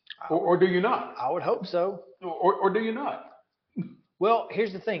 Or do you not? I would hope so. Or do you not? Well,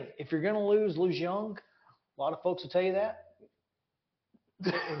 here's the thing. If you're going to lose young. A lot of folks will tell you that,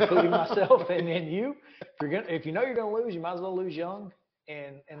 including myself and you. If you know you're going to lose, you might as well lose young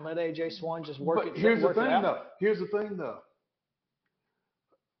and let A.J. Swan just work it out. Here's the thing, though.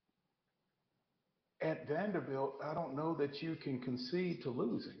 At Vanderbilt, I don't know that you can concede to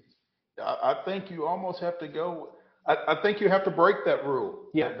losing. I think you almost have to go – I think you have to break that rule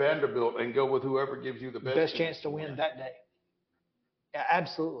at Vanderbilt and go with whoever gives you the best chance to win that day. Yeah,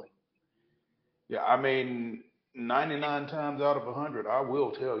 absolutely. Yeah, I mean, 99 times out of 100, I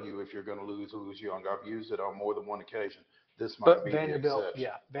will tell you if you're going to lose young. I've used it on more than one occasion. This might be Vanderbilt, the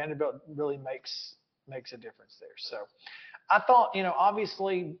exception. Vanderbilt really makes a difference there. So I thought,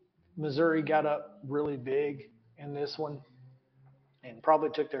 obviously Missouri got up really big in this one and probably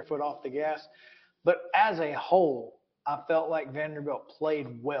took their foot off the gas. But as a whole, I felt like Vanderbilt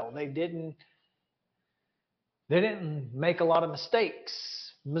played well. They didn't make a lot of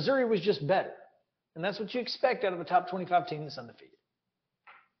mistakes. Missouri was just better. And that's what you expect out of a top 25 team that's undefeated.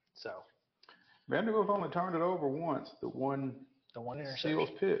 So Vanderbilt only turned it over once, the one interception. Seals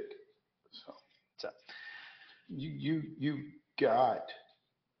pick. So you got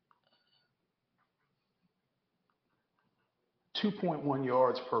 2.1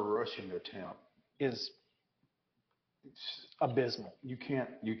 yards per rushing attempt. Is abysmal. You cannot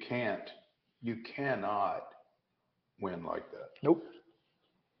win like that. Nope.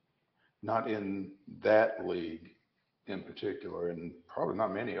 Not in that league in particular, and probably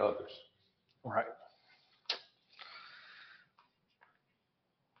not many others. Right.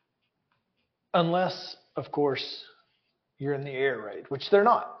 Unless, of course, you're in the air raid, which they're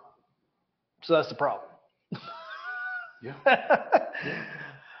not. So that's the problem. Yeah.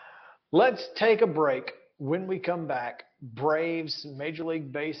 Let's take a break. When we come back, Braves, Major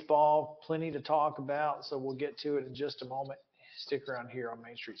League Baseball, plenty to talk about, so we'll get to it in just a moment. Stick around here on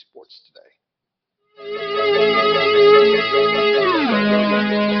Main Street Sports Today.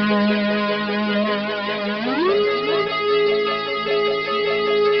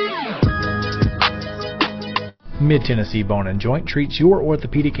 Mid-Tennessee Bone & Joint treats your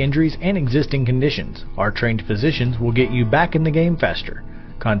orthopedic injuries and existing conditions. Our trained physicians will get you back in the game faster.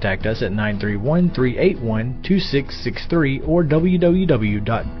 Contact us at 931-381-2663 or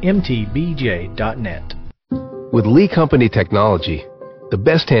www.mtbj.net. With Lee Company technology, the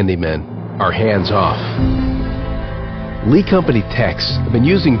best handymen are hands off. Lee Company Techs have been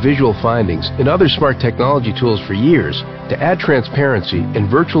using visual findings and other smart technology tools for years to add transparency and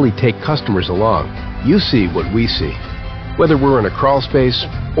virtually take customers along. You see what we see, whether we're in a crawl space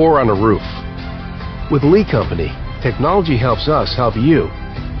or on a roof. With Lee Company, technology helps us help you,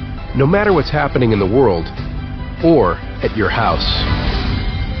 no matter what's happening in the world or at your house.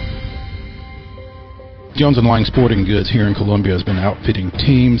 Jones & Lang Sporting Goods here in Columbia has been outfitting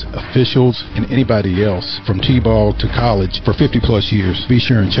teams, officials, and anybody else from T-ball to college for 50-plus years. Be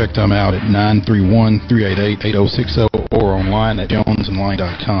sure and check them out at 931-388-8060 or online at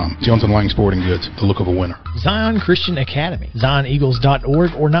jonesandlang.com. Jones & Lang Sporting Goods, the look of a winner. Zion Christian Academy,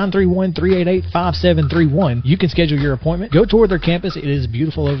 zioneagles.org or 931-388-5731. You can schedule your appointment. Go tour their campus. It is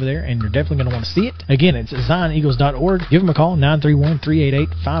beautiful over there, and you're definitely going to want to see it. Again, it's zioneagles.org. Give them a call,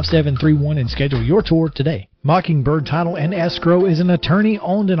 931-388-5731, and schedule your tour today. Mockingbird Title and Escrow is an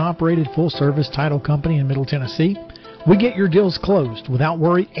attorney-owned and operated full-service title company in Middle Tennessee. We get your deals closed without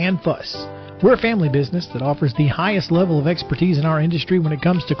worry and fuss. We're a family business that offers the highest level of expertise in our industry when it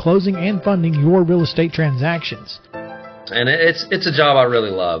comes to closing and funding your real estate transactions. And it's a job I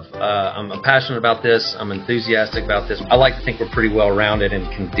really love. I'm passionate about this. I'm enthusiastic about this. I like to think we're pretty well-rounded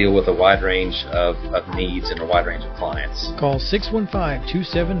and can deal with a wide range of needs and a wide range of clients. Call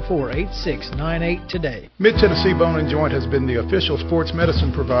 615-274-8698 today. Mid-Tennessee Bone and Joint has been the official sports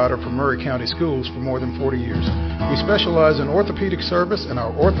medicine provider for Murray County Schools for more than 40 years. We specialize in orthopedic service, and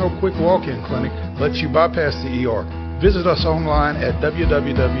our Ortho Quick Walk-In Clinic lets you bypass the ER. Visit us online at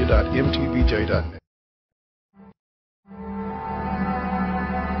www.mtbj.net.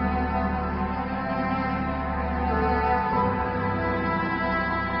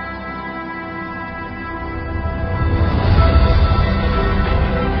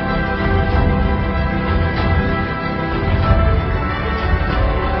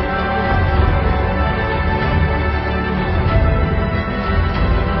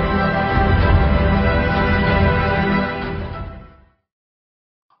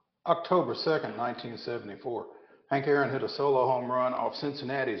 October 2nd, 1974, Hank Aaron hit a solo home run off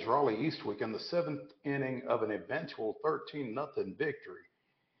Cincinnati's Raleigh Eastwick in the seventh inning of an eventual 13-0 victory.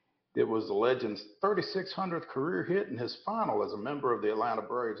 It was the legend's 3,600th career hit and his final as a member of the Atlanta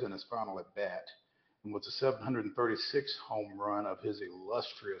Braves in his final at bat, and was the 736th home run of his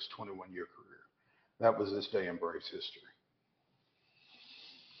illustrious 21-year career. That was this day in Braves history.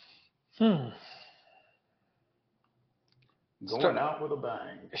 Going out with a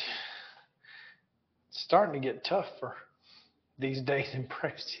bang. Starting to get tough for these days in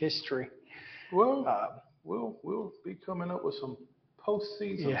Braves history. Well, we'll be coming up with some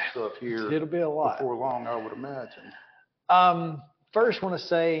postseason stuff here. It'll be a lot before long, I would imagine. First, want to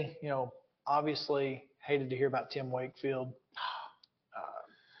say, obviously hated to hear about Tim Wakefield.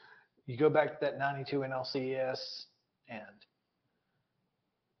 You go back to that 92 NLCS, and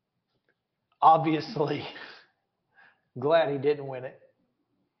obviously glad he didn't win it,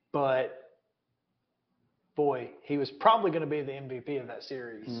 but boy, he was probably going to be the MVP of that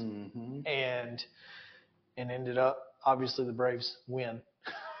series, and ended up, obviously the Braves win.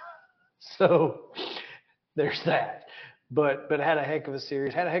 So there's that. But had a heck of a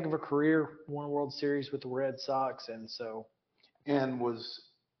series, had a heck of a career, won a World Series with the Red Sox, and was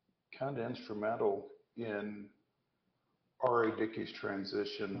kind of instrumental in R.A. Dickey's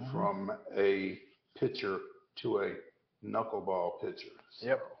transition from a pitcher to a knuckleball pitcher.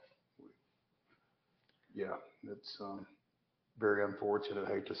 So, yeah, it's very unfortunate. I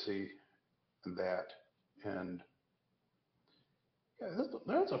hate to see that. And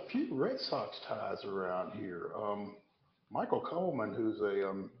there's a few Red Sox ties around here. Michael Coleman,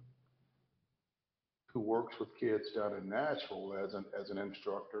 who works with kids down in Nashville as an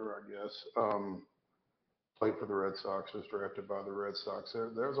instructor, I guess, played for the Red Sox, was drafted by the Red Sox.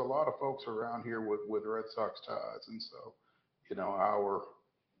 There's a lot of folks around here with Red Sox ties, and so, our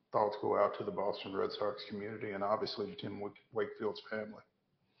thoughts go out to the Boston Red Sox community and obviously to Tim Wakefield's family.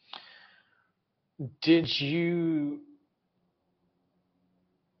 Did you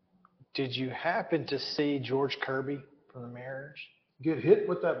happen to see George Kirby from the Mariners get hit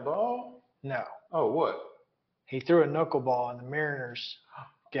with that ball? No. Oh, what? He threw a knuckleball in the Mariners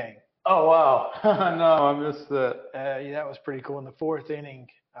game. Oh, wow. No, I missed that. That was pretty cool. In the fourth inning,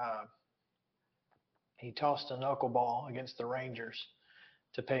 he tossed a knuckleball against the Rangers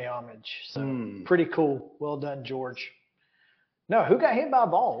to pay homage. So pretty cool. Well done, George. No, who got hit by a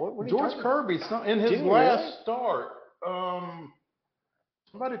ball? What George Kirby, in his last start,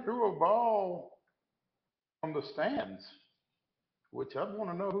 somebody threw a ball from the stands, which I'd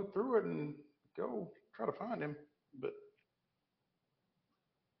want to know who threw it and go try to find him. But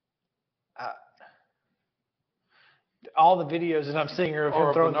all the videos that I'm seeing are of him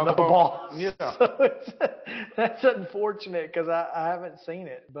Or throwing the knuckleball. Yeah. So that's unfortunate because I haven't seen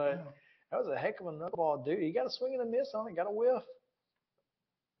it, but that was a heck of a knuckleball, dude. You got a swing and a miss on it, got a whiff.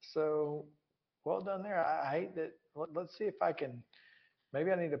 So well done there. I hate that. Let's see if I can.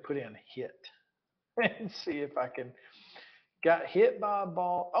 Maybe I need to put in hit and see if I can. Got hit by a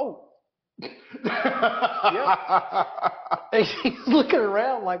ball. Oh. Yep. He's looking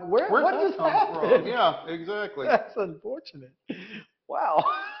around like, what just happened? Yeah, exactly. That's unfortunate. Wow.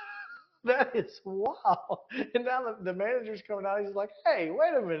 That is wild. And now the manager's coming out. He's like, hey,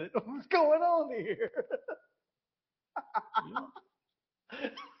 wait a minute. What's going on here?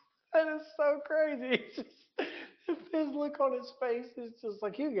 That is so crazy. It's just, his look on his face is just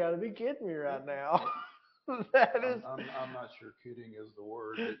like, you got to be kidding me right now. That is. I'm not sure kidding is the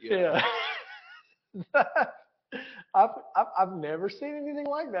word. Yeah. I've never seen anything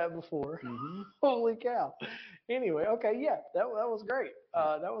like that before. Mm-hmm. Holy cow! Anyway, okay, yeah, that was great.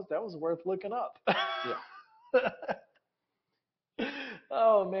 That was worth looking up. Yeah.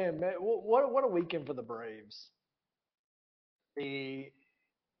 Oh man, what a weekend for the Braves.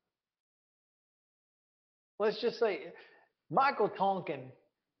 Let's just say Michael Tonkin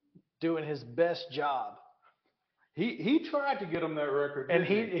doing his best job. He tried to get them that record, and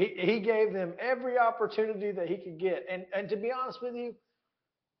he gave them every opportunity that he could get. And to be honest with you,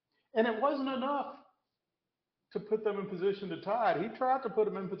 and it wasn't enough to put them in position to tie it. He tried to put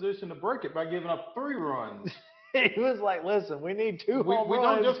them in position to break it by giving up 3 runs. He was like, "Listen, we need 2 home runs. We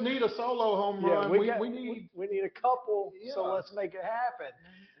don't just need a solo home run. We need a couple. Yeah. So let's make it happen."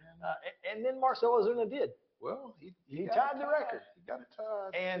 And then Marcell Ozuna did. Well, he tied the record. He got it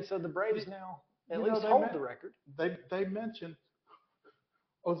tied. And so the Braves now at least hold the record. They mentioned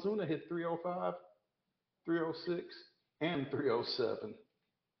Ozuna hit 305, 306, and 307.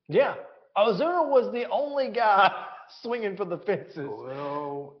 Yeah. Ozuna was the only guy swinging for the fences.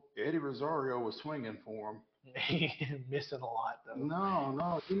 Well, Eddie Rosario was swinging for him. He missing a lot though.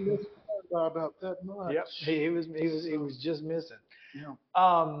 No, he missed by about that much. Yep, he was just missing. Yeah.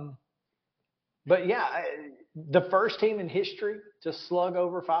 But yeah, the first team in history to slug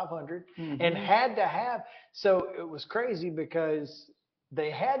over 500 and had to have. So it was crazy because they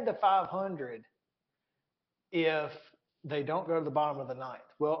had the 500 if they don't go to the bottom of the 9th.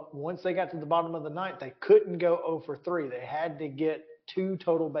 Well, once they got to the bottom of the 9th, they couldn't go 0 for 3. They had to get 2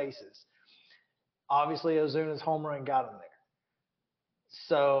 total bases. Obviously, Ozuna's home run got them there.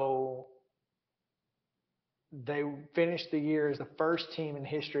 So they finished the year as the first team in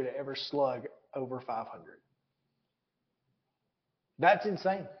history to ever slug over 500. That's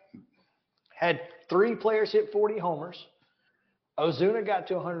insane. Had 3 players hit 40 homers. Ozuna got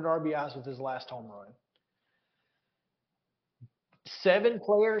to 100 RBIs with his last home run. 7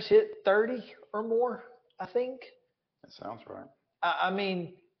 players hit 30 or more, I think. That sounds right. I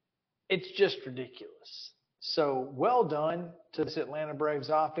mean, it's just ridiculous. So well done to this Atlanta Braves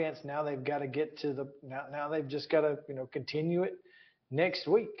offense. Now they've got to get to now they've just got to continue it next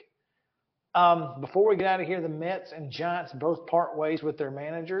week. Before we get out of here, the Mets and Giants both part ways with their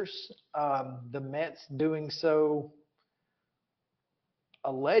managers. The Mets doing so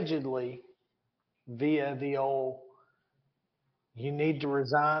allegedly via the old "you need to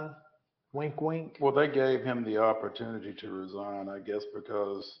resign," wink, wink. Well, they gave him the opportunity to resign, I guess,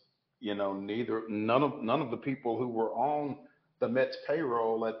 because none of the people who were on the Mets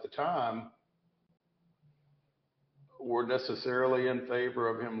payroll at the time were necessarily in favor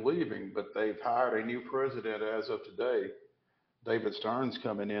of him leaving, but they've hired a new president as of today. David Stearns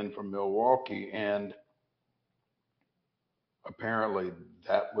coming in from Milwaukee, and apparently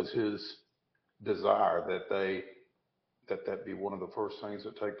that was his desire that be one of the first things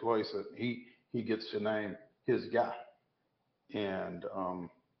that take place, that he gets to name his guy. And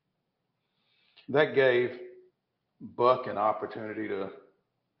that gave Buck an opportunity to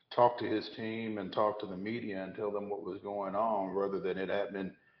talk to his team and talk to the media and tell them what was going on, rather than it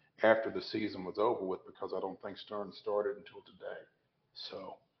happening after the season was over with, because I don't think Stearns started until today.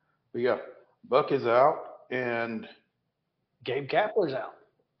 So, but yeah, Buck is out and Gabe Kapler's out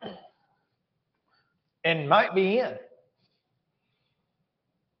and might be in.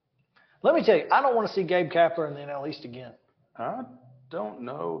 Let me tell you, I don't want to see Gabe Kapler in the NL East again. I don't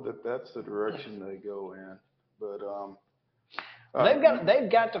know that that's the direction they go in, but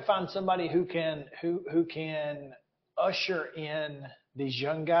they've got to find somebody who can usher in these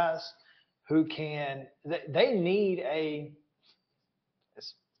young guys, who can. They need a.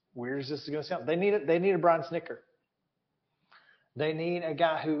 As weird as this is going to sound, they need a Brian Snitker. They need a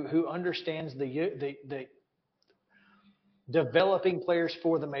guy who understands the developing players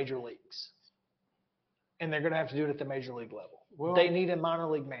for the major leagues. and they're going to have to do it at the major league level. Well, They need a minor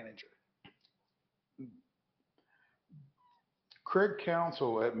league manager. Craig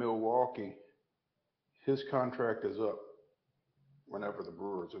Counsell at Milwaukee, his contract is up whenever the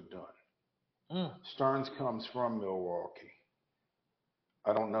Brewers are done. Stearns comes from Milwaukee.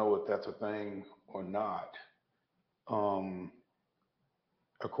 I don't know if that's a thing or not.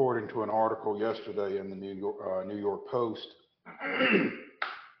 According to an article yesterday in the New York Post,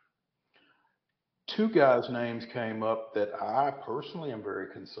 two guys' names came up that I personally am very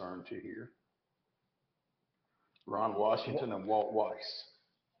concerned to hear. Ron Washington and Walt Weiss.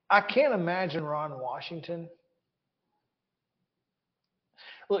 I can't imagine Ron Washington.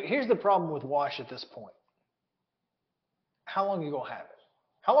 Look, here's the problem with Wash at this point. How long are you going to have it?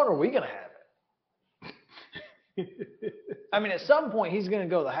 How long are we going to have it? I mean, at some point, he's going to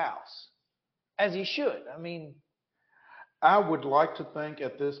go to the house, as he should. I mean, I would like to think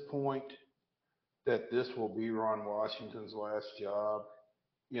at this point that this will be Ron Washington's last job.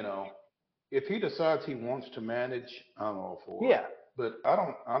 You know, if he decides he wants to manage, I'm all for it. yeah, But I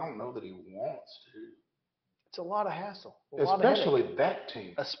don't know that he wants to. it's a lot of hassle. Especially that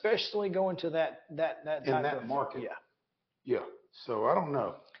team. Especially going to that In type that of market. Yeah. Yeah. So I don't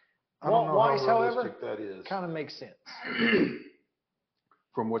know. I Walt don't know Weiss, how however, realistic that is. kind of makes sense.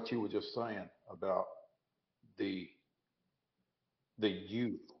 From what you were just saying about the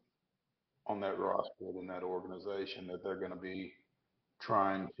youth on that roster in that organization, that they're going to be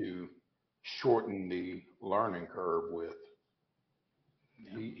trying to shorten the learning curve with.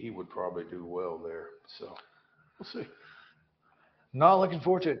 He would probably do well there. So we'll see. Not looking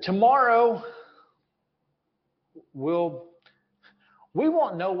forward to it. Tomorrow, we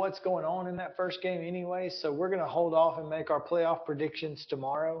won't know what's going on in that first game anyway, so we're going to hold off and make our playoff predictions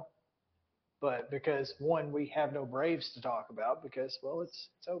tomorrow. But because, one, we have no Braves to talk about because, well, it's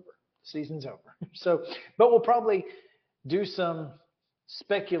over. The season's over. So, but we'll probably do some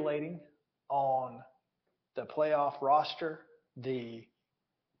speculating on the playoff roster, the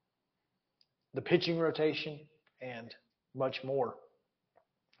pitching rotation, and much more.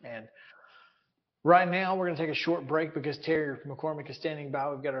 And right now, we're going to take a short break because Terry McCormick is standing by.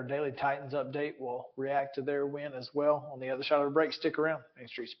 We've got our Daily Titans update. We'll react to their win as well. On the other side of the break, stick around. Main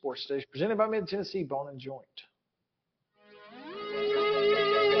Street Sports Station, presented by Mid-Tennessee Bone and Joint.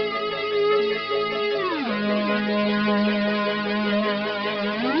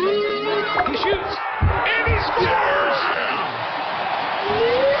 He shoots, and he scores!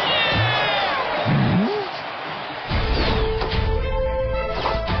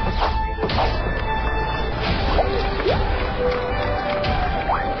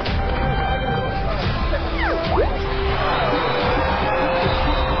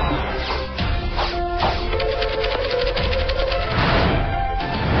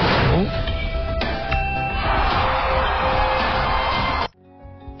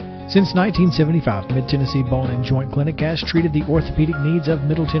 Since 1975, Mid-Tennessee Bone and Joint Clinic has treated the orthopedic needs of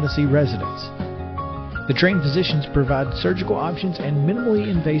Middle Tennessee residents. The trained physicians provide surgical options and minimally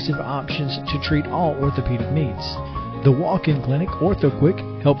invasive options to treat all orthopedic needs. The walk-in clinic,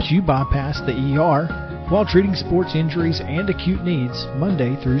 OrthoQuick, helps you bypass the ER while treating sports injuries and acute needs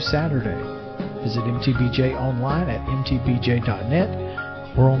Monday through Saturday. Visit MTBJ online at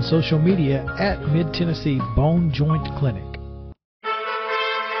mtbj.net or on social media at Mid-Tennessee Bone Joint Clinic.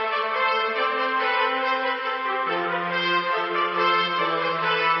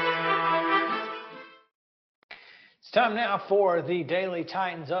 It's time now for the Daily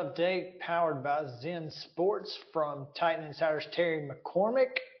Titans update powered by Zen Sports from Titan Insider's Terry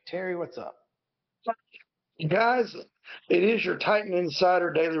McCormick. Terry, what's up? Guys, it is your Titan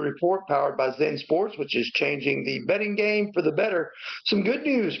Insider Daily Report powered by Zen Sports, which is changing the betting game for the better. Some good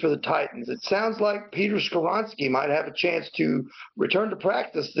news for the Titans. It sounds like Peter Skoronski might have a chance to return to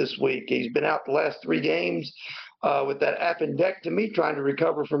practice this week. He's been out the last 3 games with that appendectomy, trying to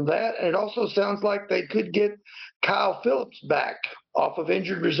recover from that. And it also sounds like they could get Kyle Phillips back off of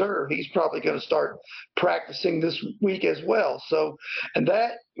injured reserve. He's probably going to start practicing this week as well. So, and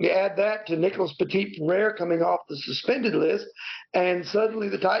that, you add that to Nicholas Petit-Frere coming off the suspended list, and suddenly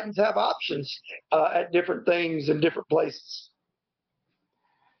the Titans have options at different things in different places.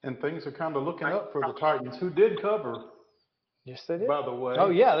 And things are kind of looking up for the Titans, who did cover. Yes, they did. By the way.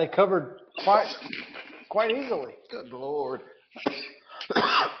 Oh, yeah, they covered quite easily. Good Lord.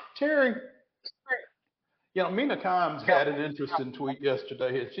 Terry, you know, Mina Kimes had an interesting tweet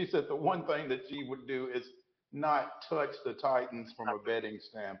yesterday, and she said the one thing that she would do is not touch the Titans from a betting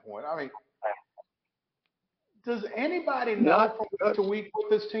standpoint. I mean, does anybody know from week to week what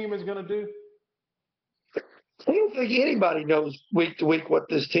this team is going to do? I don't think anybody knows week to week what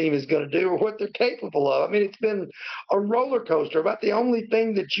this team is going to do or what they're capable of. I mean, it's been a roller coaster. About the only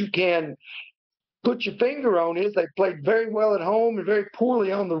thing that you can put your finger on is they played very well at home and very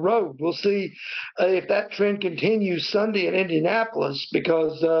poorly on the road. We'll see if that trend continues Sunday in Indianapolis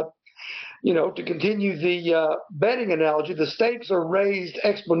because, to continue the betting analogy, the stakes are raised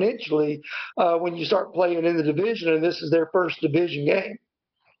exponentially when you start playing in the division, and this is their first division game.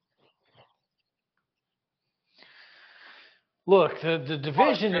 Look, the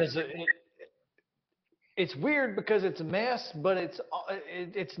division it's weird because it's a mess, but it's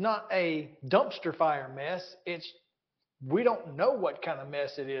not a dumpster fire mess. We don't know what kind of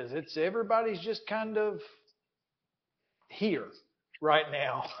mess it is. Everybody's just kind of here right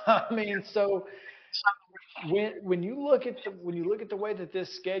now. I mean, so when you look at the way that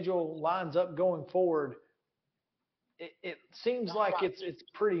this schedule lines up going forward, it seems like it's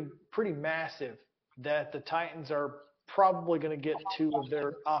pretty massive that the Titans are probably going to get 2 of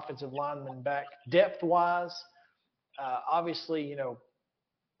their offensive linemen back. Depth-wise, obviously,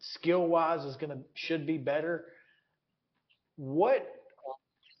 skill-wise should be better. What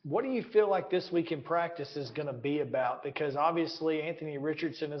do you feel like this week in practice is going to be about? Because obviously Anthony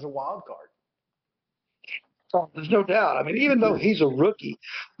Richardson is a wild card. Oh, there's no doubt. I mean, even though he's a rookie,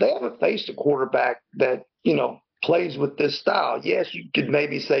 they haven't faced a quarterback that, plays with this style. Yes, you could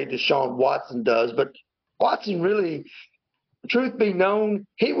maybe say Deshaun Watson does, but Watson really, truth be known,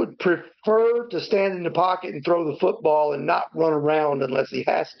 he would prefer to stand in the pocket and throw the football and not run around unless he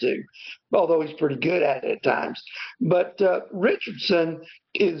has to, although he's pretty good at it at times. But Richardson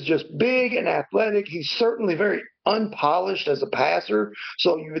is just big and athletic. He's certainly very unpolished as a passer,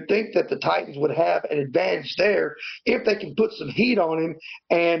 so you would think that the Titans would have an advantage there if they can put some heat on him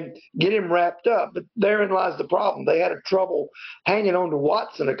and get him wrapped up. But therein lies the problem. They had trouble hanging on to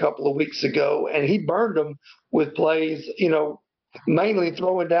Watson a couple of weeks ago, and he burned them with plays, mainly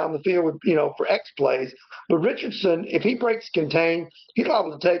throwing down the field with, for X plays. But Richardson, if he breaks contain, he's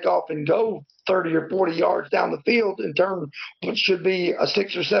able to take off and go 30 or 40 yards down the field and turn what should be a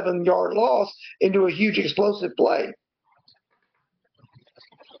 6 or 7 yard loss into a huge explosive play.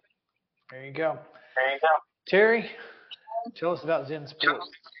 There you go. Terry, tell us about Zen Sports.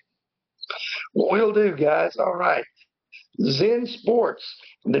 Will do, guys. All right. Zen Sports,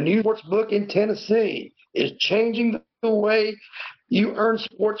 the new sports book in Tennessee, is changing the way you earn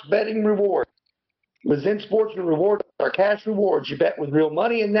sports betting rewards. With Zen Sports, your rewards are cash rewards. You bet with real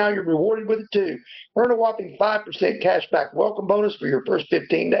money, and now you're rewarded with it too. Earn a whopping 5% cash back welcome bonus for your first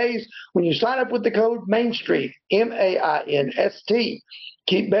 15 days when you sign up with the code MAINSTREET, MAINST.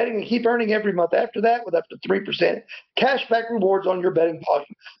 Keep betting and keep earning every month after that with up to 3% cash back rewards on your betting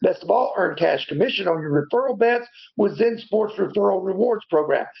volume. Best of all, earn cash commission on your referral bets with Zen Sports Referral Rewards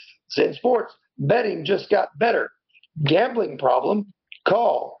Program. Zen Sports, betting just got better. Gambling problem?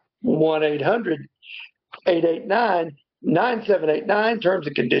 Call 1-800-889-9789. Terms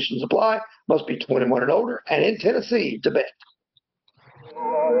and conditions apply. Must be 21 and older and in Tennessee to bet.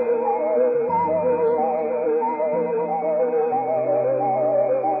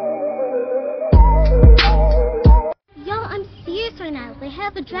 Y'all, I'm serious right now. They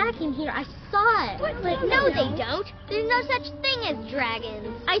have a dragon here. I saw it. But no, they don't. There's no such thing as dragons.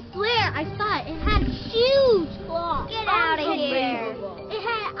 I swear, I saw it. It had huge claws. Get out of here. It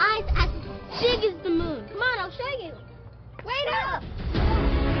had eyes as big as the moon. Come on, I'll show you. Wait up.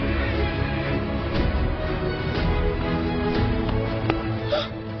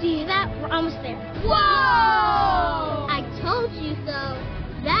 See that? We're almost there. Whoa! I told you so.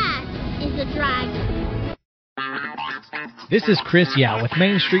 That is a dragon. This is Chris Yao with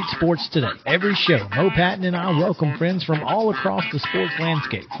Main Street Sports Today. Every show, Mo Patton and I welcome friends from all across the sports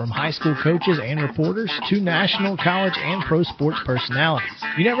landscape, from high school coaches and reporters to national, college, and pro sports personalities.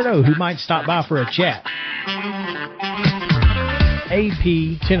 You never know who might stop by for a chat.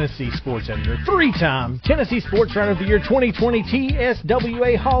 AP Tennessee Sports Editor, 3-time Tennessee Sports Writer of the Year 2020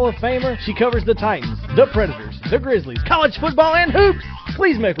 TSWA Hall of Famer. She covers the Titans, the Predators, the Grizzlies, college football, and hoops.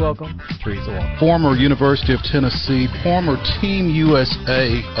 Please make welcome Teresa Walker. Former University of Tennessee, former Team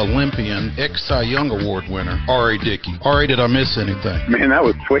USA Olympian, ex-Cy Young Award winner, R.A. Dickey. R.A., did I miss anything? Man, that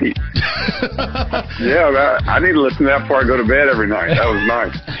was sweet. Yeah, I need to listen to that before I go to bed every night. That was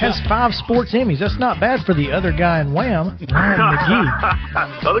nice. Has 5 sports Emmys. That's not bad for the other guy in Wham, Ryan McGee.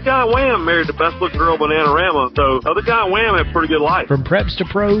 The other guy in Wham married the best-looking girl, Bananarama, so the other guy in Wham had a pretty good life. From preps to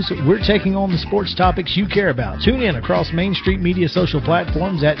pros, we're taking on the sports topics you care about. Tune in across Main Street Media social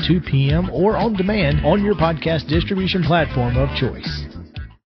platforms at 2 p.m. or on demand on your podcast distribution platform of choice.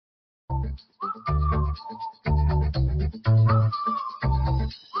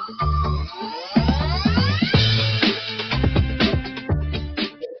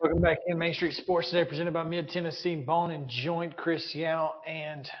 Welcome back in Main Street Sports today, presented by Mid Tennessee Bone and Joint. Chris Yao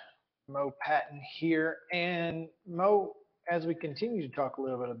and Mo Patton here. And Mo, as we continue to talk a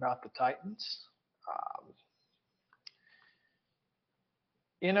little bit about the Titans,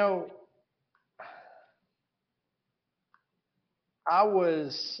 I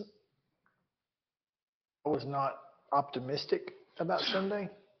was not optimistic about Sunday.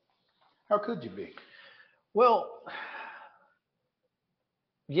 How could you be? Well,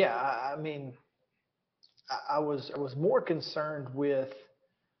 yeah, I mean, I was more concerned with,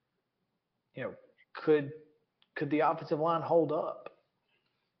 could the offensive line hold up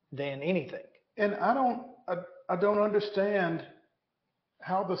than anything. And I don't understand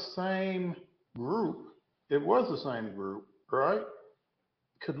how the same group, it was the same group, right,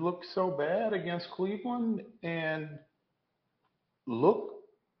 could look so bad against Cleveland and look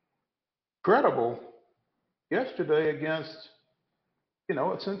credible yesterday against,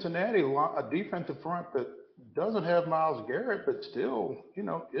 a Cincinnati, a defensive front that doesn't have Myles Garrett, but still,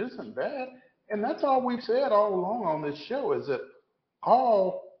 isn't bad. And that's all we've said all along on this show, is that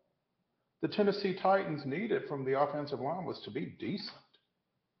all the Tennessee Titans needed from the offensive line was to be decent.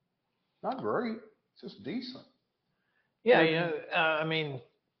 Not great, just decent. Yeah, I mean,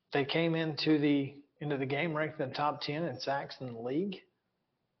 they came into the game ranked in the top 10 in sacks in the league,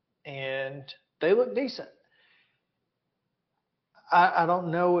 and they looked decent. I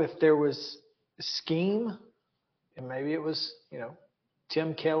don't know if there was scheme, and maybe it was,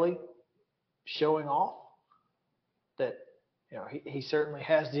 Tim Kelly showing off that, he certainly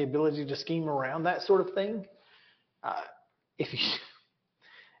has the ability to scheme around that sort of thing.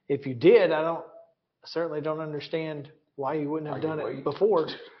 If you did, I certainly don't understand why you wouldn't have done it before.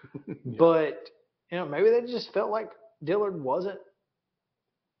 Yeah. But, maybe they just felt like Dillard wasn't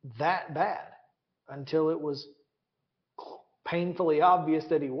that bad until it was painfully obvious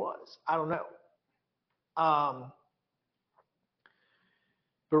that he was. I don't know.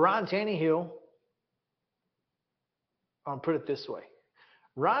 But Ryan Tannehill, I'll put it this way.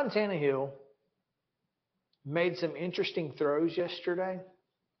 Ryan Tannehill made some interesting throws yesterday.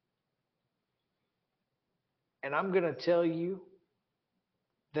 And I'm going to tell you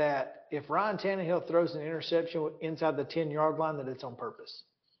that if Ryan Tannehill throws an interception inside the 10-yard line, that it's on purpose.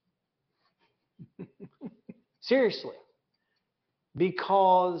 Seriously.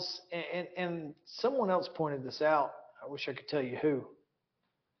 Because, and someone else pointed this out. I wish I could tell you who.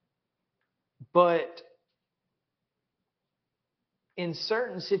 But in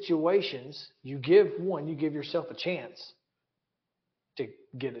certain situations, you give yourself a chance to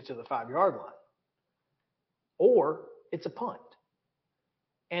get it to the 5-yard line. Or it's a punt.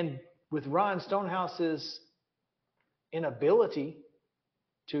 And with Ryan Stonehouse's inability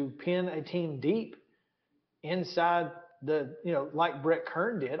to pin a team deep inside like Brett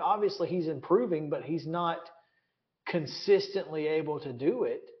Kern did, obviously he's improving, but he's not consistently able to do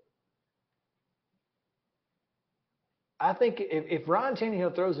it. I think if Ryan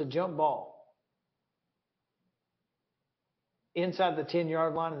Tannehill throws a jump ball inside the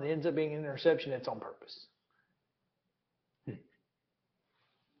 10-yard line and it ends up being an interception, it's on purpose.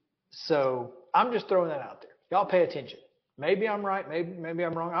 So I'm just throwing that out there. Y'all pay attention. Maybe I'm right. Maybe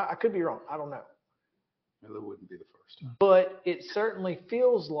I'm wrong. I could be wrong. I don't know. No, that wouldn't be the first time. But it certainly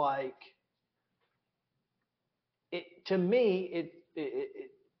feels like to me,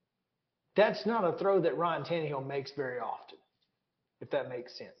 that's not a throw that Ryan Tannehill makes very often, if that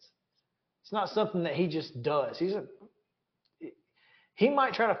makes sense. It's not something that he just does. He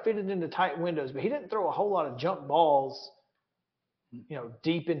might try to fit it into tight windows, but he didn't throw a whole lot of jump balls,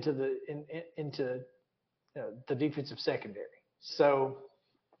 deep into the the defensive secondary. So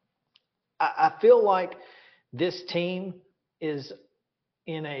I feel like this team is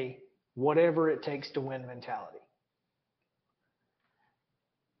in a whatever it takes to win mentality.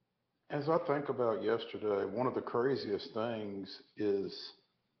 As I think about yesterday, one of the craziest things is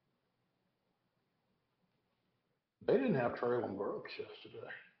they didn't have Treylon Burks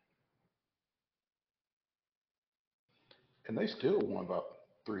yesterday. And they still won about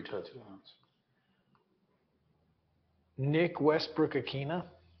 3 touchdowns. Nick Westbrook-Akina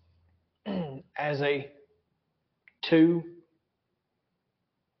as a 2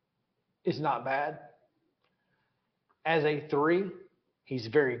 is not bad. As a 3, he's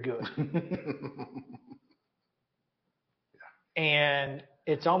very good. And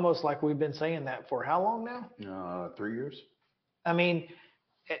it's almost like we've been saying that for how long now? 3 years. I mean,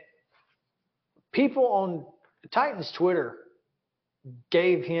 people on Titans Twitter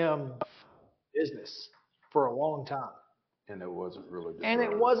gave him business for a long time. And it wasn't really deserved. And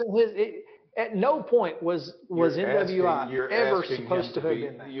it wasn't his. At no point was NWI ever supposed to have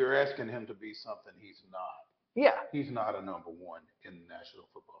been that. You're asking him to be something he's not. Yeah. He's not a number one in the National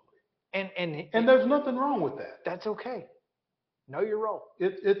Football League. And there's nothing wrong with that. That's okay. Know your role.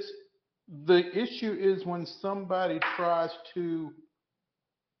 It's the issue is when somebody tries to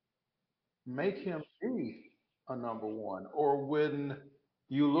make him be a number one, or when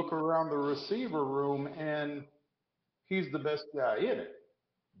you look around the receiver room and he's the best guy in it.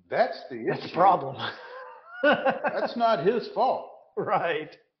 That's the issue. That's the problem. That's not his fault.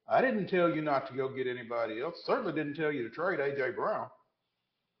 Right. I didn't tell you not to go get anybody else. Certainly didn't tell you to trade A.J. Brown.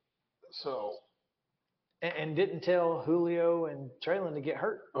 So. And didn't tell Julio and Traylon to get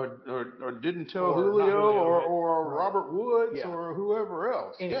hurt. Or didn't tell Julio or Robert Woods or whoever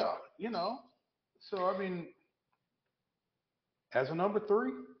else. Anyway. Yeah, you know. So, I mean, as a number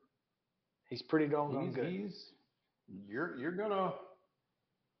 3, he's pretty doggone good. You're going to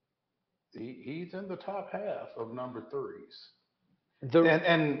 – he's in the top half of number 3s.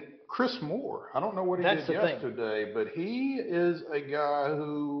 And Chris Moore, I don't know what he did yesterday, but he is a guy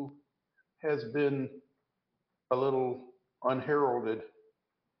who has been a little unheralded.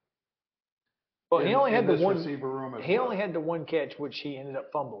 Well, he only had the one receiver room. He only had the one catch, which he ended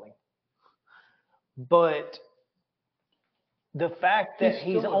up fumbling. But the fact that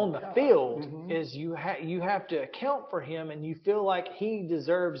he's on the field is you have to account for him, and you feel like he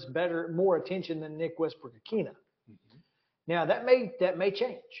deserves more attention than Nick Westbrook-Ikhine. Now that may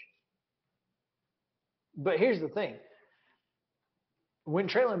change, but here's the thing: when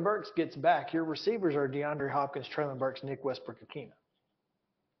Treylon Burks gets back, your receivers are DeAndre Hopkins, Treylon Burks, Nick Westbrook-Ikhine,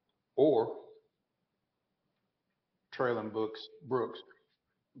 or Treylon Burks.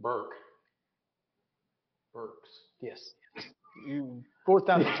 Yes. You 4th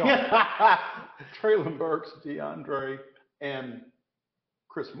time the charm. Treylon Burks, DeAndre, and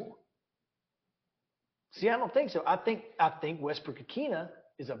Chris Moore. See, I don't think so. I think Westbrook-Ikhine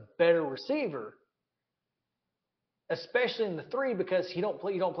is a better receiver, especially in the 3, because you don't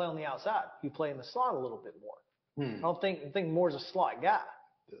play on the outside. You play in the slot a little bit more. I don't think Moore's a slot guy.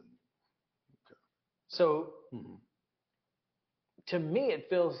 Okay. So to me, it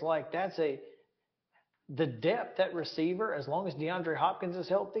feels like that's the depth at receiver, as long as DeAndre Hopkins is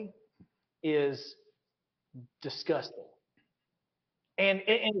healthy, is disgusting. And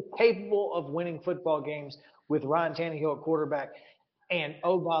capable of winning football games with Ryan Tannehill at quarterback. And,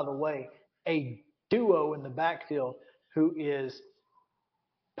 oh, by the way, a duo in the backfield who is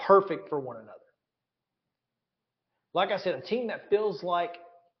perfect for one another. Like I said, a team that feels like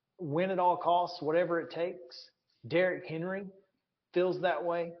win at all costs, whatever it takes. Derrick Henry feels that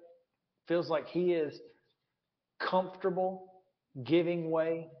way. Feels like he is comfortable giving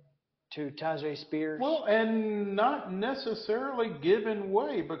way to Tyjae Spears. Well, and not necessarily giving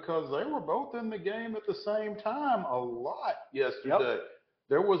way, because they were both in the game at the same time a lot yesterday. Yep.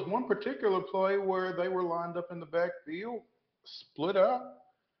 There was one particular play where they were lined up in the backfield, split up.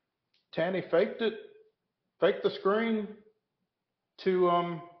 Tanny faked the screen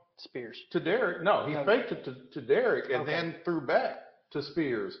to Spears. To Derrick. No, he faked it to Derrick and then threw back to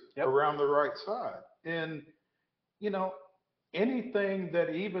Spears around the right side. And, you know, anything that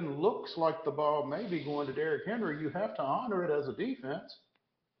even looks like the ball may be going to Derrick Henry, you have to honor it as a defense.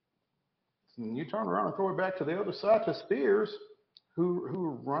 And you turn around and throw it back to the other side to Spears,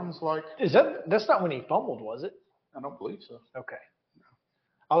 who runs like. That's not when he fumbled, was it? I don't believe so. Okay. No.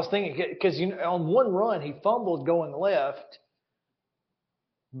 I was thinking, because on one run he fumbled going left.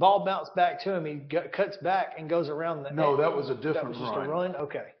 Ball bounced back to him. He cuts back and goes around the. No, that was a different run. That was just run. a run?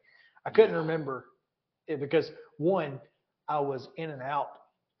 Okay. I couldn't remember it because, one, I was in and out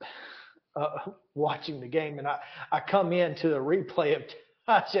watching the game, and I come into the replay of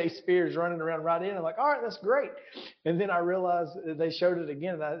Tyjae Spears running around right in. I'm like, all right, that's great. And then I realized they showed it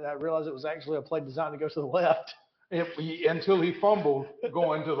again, and I realized it was actually a play designed to go to the left. Until he fumbled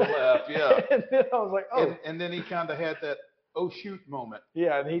going to the left, yeah. And then I was like, oh. And then he kind of had that oh shoot moment.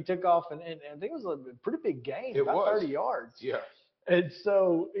 Yeah, and he took off, and I think it was a pretty big gain, about 30 yards. Yeah. And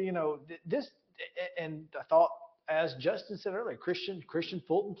so, you know, and I thought, as Justin said earlier, Christian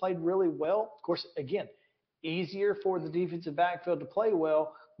Fulton played really well. Of course, again, easier for the defensive backfield to play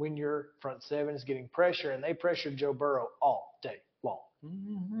well when your front seven is getting pressure, and they pressured Joe Burrow all day long.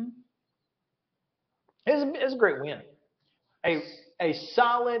 Mm-hmm. It was a great win. A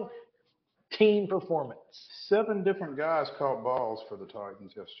solid team performance. 7 different guys caught balls for the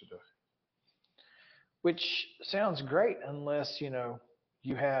Titans yesterday. Which sounds great unless, you know,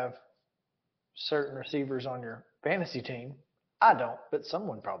 you have certain receivers on your fantasy team. I don't, but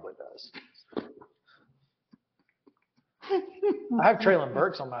someone probably does. I have Traylon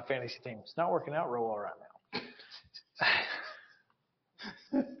Burks on my fantasy team. It's not working out real well right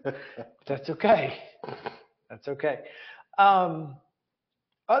now. That's okay. That's okay.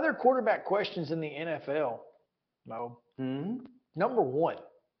 Other quarterback questions in the NFL, Mo. Number one,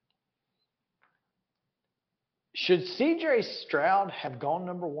 should C.J. Stroud have gone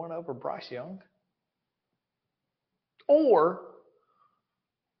number one over Bryce Young? Or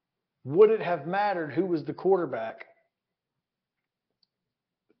would it have mattered who was the quarterback?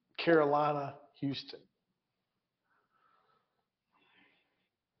 Carolina, Houston.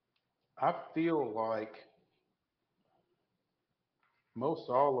 I feel like most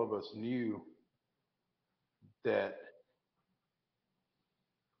all of us knew that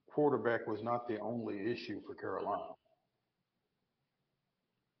quarterback was not the only issue for Carolina.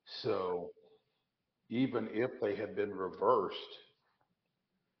 So even if they had been reversed,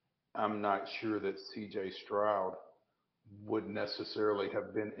 I'm not sure that C.J. Stroud would necessarily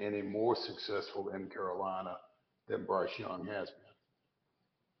have been any more successful in Carolina than Bryce Young has been.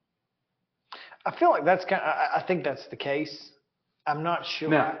 I feel like that's I think that's the case. I'm not sure.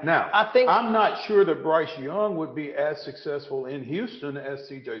 Now, I'm not sure that Bryce Young would be as successful in Houston as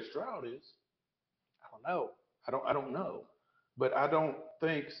C.J. Stroud is. I don't know. I don't know. But I don't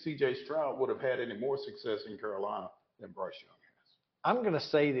think C.J. Stroud would have had any more success in Carolina than Bryce Young has. I'm going to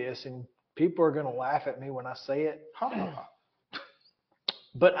say this, and people are going to laugh at me when I say it.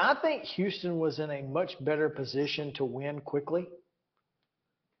 But I think Houston was in a much better position to win quickly.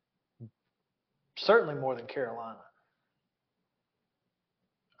 Certainly more than Carolina.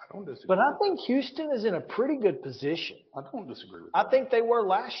 I don't disagree. But I think Houston is in a pretty good position. I don't disagree with that. I think they were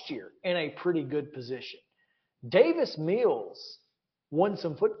last year in a pretty good position. Davis Mills won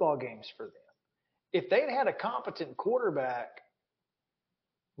some football games for them. If they'd had a competent quarterback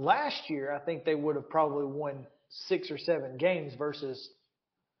last year, I think they would have probably won 6 or 7 games versus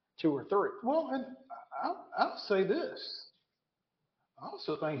 2 or 3. Well, and I'll say this. I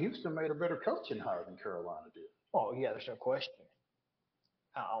also think Houston made a better coaching hire than Carolina did. Oh, yeah, there's no question.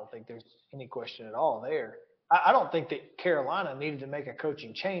 I don't think there's any question at all there. I don't think that Carolina needed to make a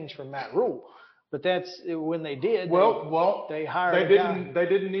coaching change from Matt Rule, but that's when they did. They hired. They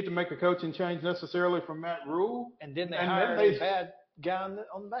didn't need to make a coaching change necessarily from Matt Rule, and then they hired a bad guy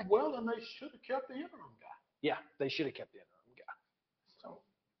on the back. Well, and they should have kept the interim guy. Yeah, they should have kept the interim guy. So,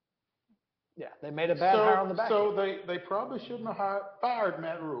 yeah, they made a bad hire on the back. So they probably shouldn't have fired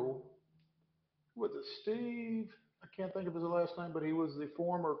Matt Rule. Was it Steve? I can't think of his last name, but he was the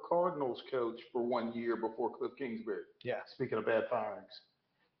former Cardinals coach for 1 year before Cliff Kingsbury. Yeah. Speaking of bad firings,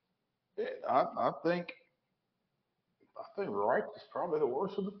 I think Wright is probably the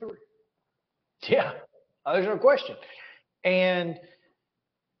worst of the 3. Yeah, there's no question. And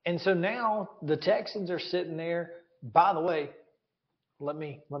so now the Texans are sitting there. By the way, let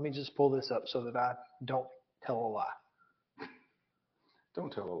me just pull this up so that I don't tell a lie.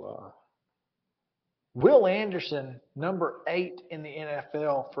 Don't tell a lie. Will Anderson, number 8 in the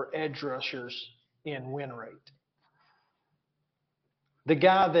NFL for edge rushers in win rate. The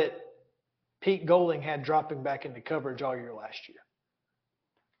guy that Pete Golding had dropping back into coverage all year last year.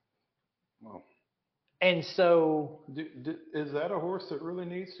 Well, and so... is that a horse that really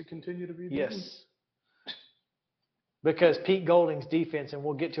needs to continue to be beaten? Yes. Because Pete Golding's defense, and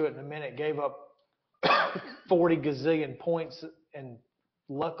we'll get to it in a minute, gave up 40 gazillion points, and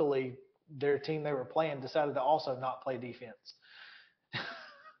luckily their team they were playing decided to also not play defense.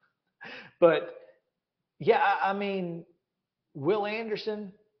 But, yeah, I mean, Will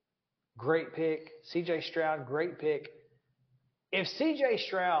Anderson, great pick. C.J. Stroud, great pick. If C.J.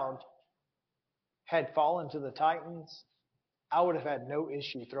 Stroud had fallen to the Titans, I would have had no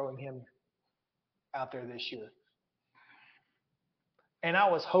issue throwing him out there this year. And I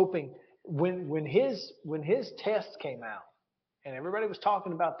was hoping when his test came out, and everybody was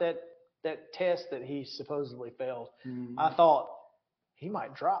talking about that test that he supposedly failed, I thought he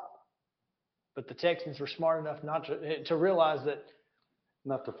might drop. But the Texans were smart enough not to realize that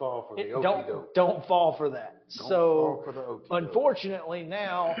not to fall for the okey-doke. Don't fall for that. Don't so fall for the okey-doke. Unfortunately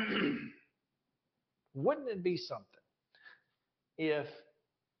now, wouldn't it be something if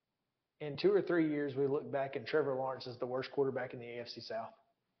in 2 or 3 years we look back and Trevor Lawrence is the worst quarterback in the AFC South?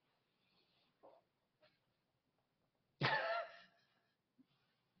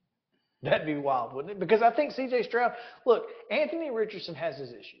 That'd be wild, wouldn't it? Because I think C.J. Stroud, look, Anthony Richardson has his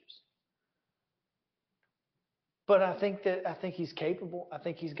issues. But I think he's capable. I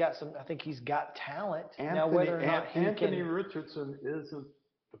think he's got talent. Now whether or not Anthony Richardson isn't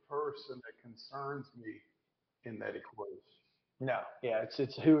the person that concerns me in that equation. No, yeah, it's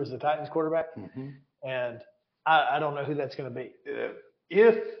who is the Titans quarterback, mm-hmm. and I don't know who that's going to be.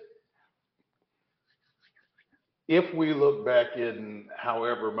 If we look back in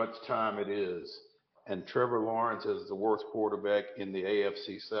however much time it is, and Trevor Lawrence is the worst quarterback in the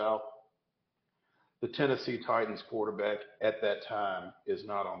AFC South, the Tennessee Titans quarterback at that time is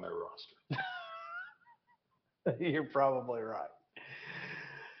not on their roster. You're probably right.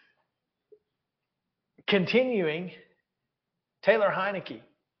 Continuing, Taylor Heineke.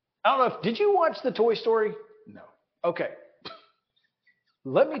 I don't know did you watch the Toy Story? No. Okay.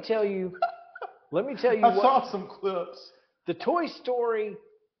 Let me tell you I saw some clips. The Toy Story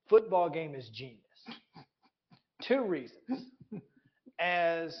football game is genius. 2 reasons.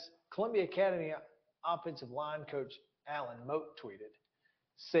 As Columbia Academy offensive line coach Alan Moat tweeted,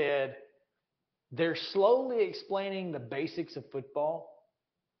 said they're slowly explaining the basics of football,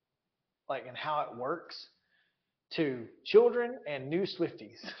 like and how it works, to children and new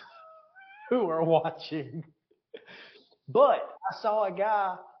Swifties who are watching. But I saw a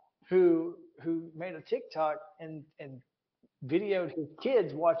guy who made a TikTok and videoed his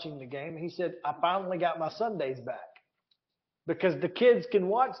kids watching the game. He said, I finally got my Sundays back because the kids can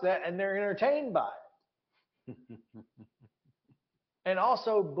watch that and they're entertained by it. And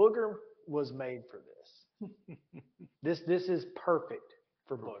also, Booger was made for this. This is perfect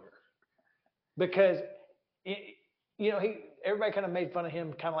for Booger because everybody kind of made fun of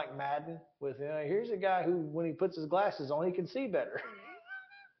him, kind of like Madden, with here's a guy who, when he puts his glasses on, he can see better.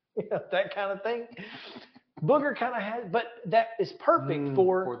 That kind of thing. Booger kind of has, but that is perfect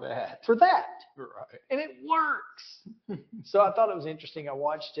for that. Right. And it works. So I thought it was interesting. I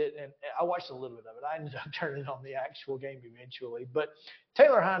watched it, and I watched a little bit of it. I ended up turning on the actual game eventually. But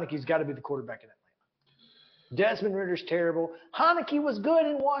Taylor Heineke's got to be the quarterback in Atlanta. Desmond Ritter's terrible. Heineke was good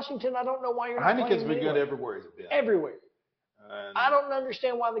in Washington. I don't know why you're not playing him. Heineke's been good everywhere he's been. Everywhere. I don't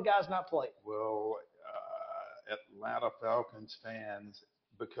understand why the guy's not playing. Well, Atlanta Falcons fans,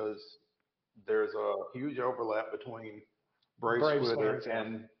 because there's a huge overlap between Braves Twitter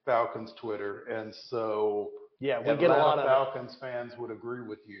and Falcons Twitter, and so we Atlanta get a lot of Falcons fans would agree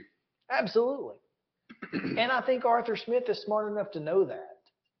with you. Absolutely. And I think Arthur Smith is smart enough to know that.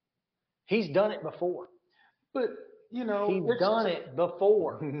 He's done it before. But, he's done it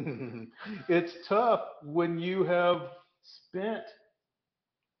before. It's tough when you have spent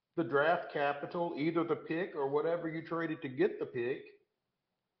the draft capital, either the pick or whatever you traded to get the pick,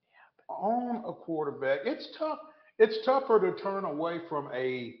 on a quarterback. It's tough. It's tougher to turn away from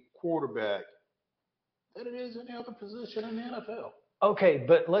a quarterback than it is any other position in the NFL. Okay,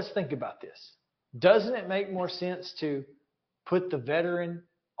 but let's think about this. Doesn't it make more sense to put the veteran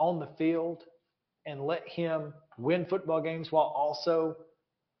on the field and let him win football games while also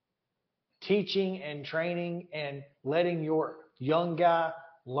teaching and training and letting your young guy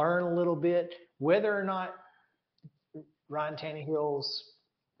learn a little bit, whether or not Ryan Tannehill's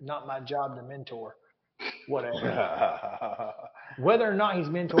not my job to mentor, whatever. Whether or not he's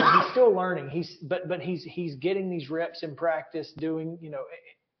mentoring, he's still learning. He's getting these reps in practice, doing,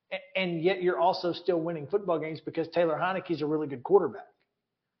 and yet you're also still winning football games because Taylor Heineke's a really good quarterback.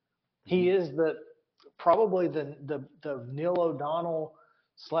 He is probably the Neil O'Donnell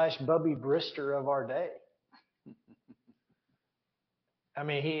 / Bubby Brister of our day. I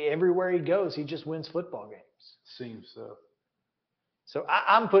mean, everywhere he goes, he just wins football games. Seems so. So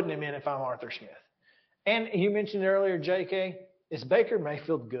I'm putting him in if I'm Arthur Smith. And you mentioned earlier, JK, is Baker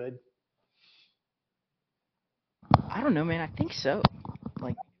Mayfield good? I don't know, man. I think so.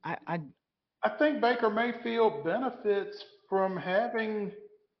 Like, I think Baker Mayfield benefits from having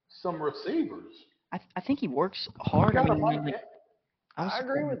some receivers. I think he works hard. I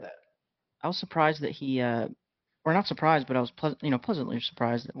agree with that. I was surprised that he, or not surprised, but I was pleasantly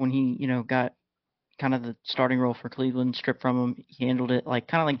surprised that when he, got kind of the starting role for Cleveland stripped from him, he handled it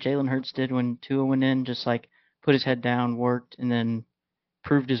kind of like Jalen Hurts did when Tua went in, just like put his head down, worked, and then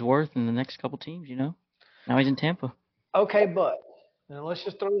proved his worth in the next couple teams. Now he's in Tampa. Okay, but now let's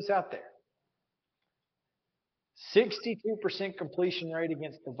just throw this out there. 62% completion rate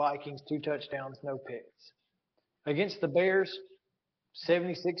against the Vikings, 2 touchdowns, no picks. Against the Bears,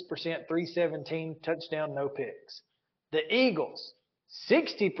 76%, 317, touchdown, no picks. The Eagles,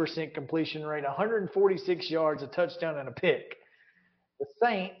 60% completion rate, 146 yards, a touchdown, and a pick. The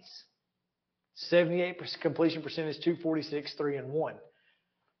Saints, 78% completion percentage, 246, 3-1.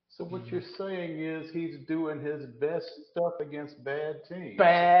 So what you're saying is he's doing his best stuff against bad teams.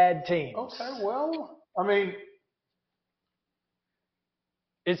 Bad teams. Okay, well, I mean,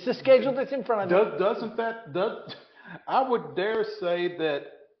 it's the schedule that's in front of you. I would dare say that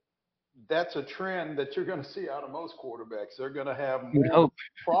that's a trend that you're going to see out of most quarterbacks. They're going to have more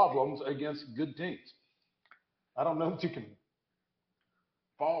problems against good teams. I don't know if you can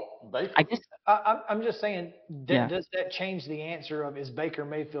fault Baker. I guess I'm just saying, Yeah. does that change the answer of is Baker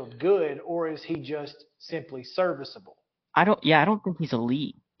Mayfield good or is he just simply serviceable? I don't think he's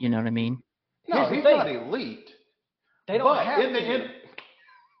elite. You know what I mean? No, Here's the he's thing. not elite. They don't But have in to the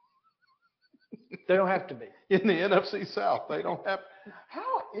be. They don't have to be. in the NFC South, they don't have.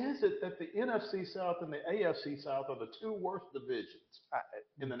 How is it that the NFC South and the AFC South are the two worst divisions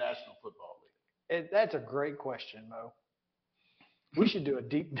in the National Football League? That's a great question, Mo. We should do a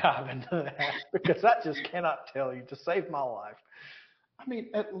deep dive into that because I just cannot tell you to save my life. I mean,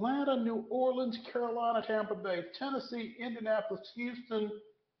 Atlanta, New Orleans, Carolina, Tampa Bay, Tennessee, Indianapolis, Houston,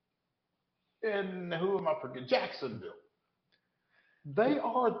 and who am I forgetting? Jacksonville. They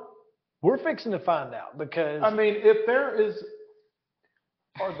are. We're fixing to find out because I mean, if there is,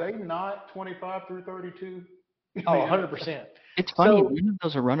 are they not 25 through 32? Oh, 100%. It's funny. So- None of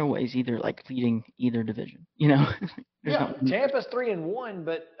those are runaways either, like leading either division. You know. There's Yeah, not- Tampa's 3-1,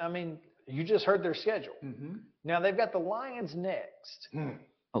 but I mean, you just heard their schedule. Mm-hmm. Now they've got the Lions next. Lions.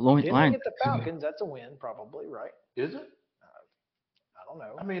 Then they Lions. get the Falcons. That's a win, probably, right? Is it? I don't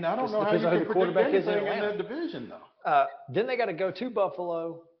know. I mean, I don't Just know how you depends on who can the predict quarterback is in anything in Atlanta. that division, though. Then they got to go to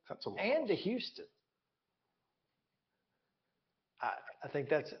Buffalo That's a lot. and to Houston. I think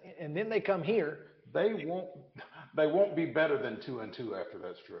that's, and then they come here. They won't be better than 2-2 after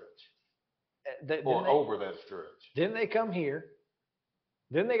that stretch, Then or they- over that stretch. Then they come here.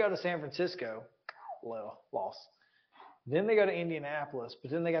 Then they go to San Francisco. Well, loss. Then they go to Indianapolis, but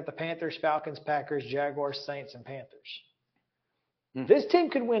then they got the Panthers, Falcons, Packers, Jaguars, Saints, and Panthers. This team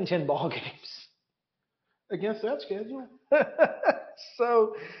could win 10 ball games. Against that schedule.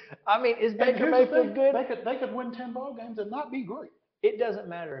 So, I mean, is And Baker here's the Mayfield thing, good? They could win 10 ball games and not be great. It doesn't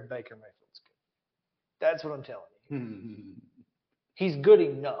matter if Baker Mayfield's good. That's what I'm telling you. He's good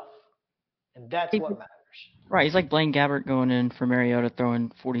enough, and that's what matters. Right. He's like Blaine Gabbert going in for Mariota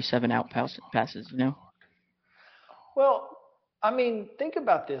throwing 47 out passes. You know. Well, I mean, think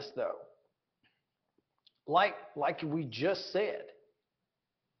about this though. Like we just said,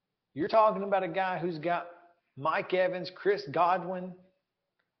 you're talking about a guy who's got Mike Evans, Chris Godwin,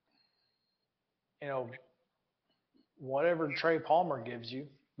 whatever Trey Palmer gives you.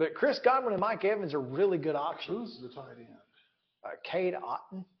 But Chris Godwin and Mike Evans are really good options. Who's the tight end? Cade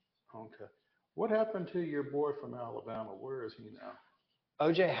Otton. Okay. What happened to your boy from Alabama? Where is he now?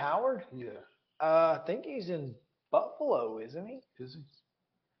 O.J. Howard? Yeah. I think he's in Buffalo, isn't he? Is he?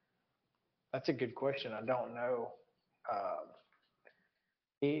 That's a good question. I don't know.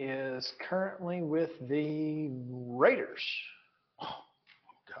 He is currently with the Raiders. Oh,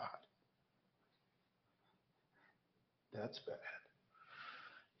 God. That's bad.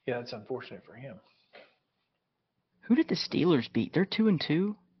 Yeah, that's unfortunate for him. Who did the Steelers beat? They're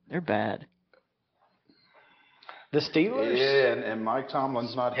 2-2. They're bad. The Steelers? Yeah, and Mike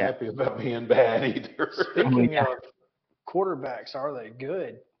Tomlin's not happy about being bad either. Speaking of quarterbacks, are they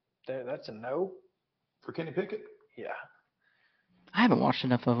good? That's a no. For Kenny Pickett? Yeah. I haven't watched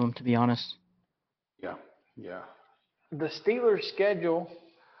enough of them to be honest. Yeah. The Steelers' schedule.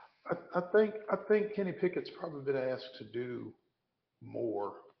 I think Kenny Pickett's probably been asked to do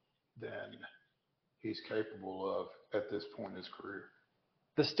more than he's capable of at this point in his career.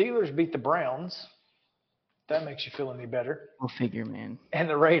 The Steelers beat the Browns. That makes you feel any better. Go figure, man. And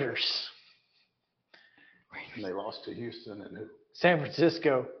the Raiders. And they lost to Houston and who? San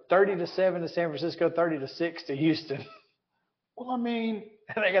Francisco, 30-7 to San Francisco, 30-6 to Houston. Well, I mean,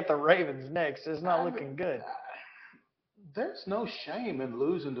 and they got the Ravens next. It's not looking good. There's no shame in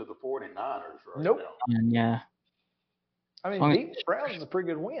losing to the 49ers right Nope. now. Yeah. I mean, beating the Browns is a pretty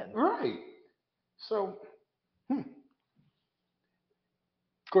good win. Right. So, Of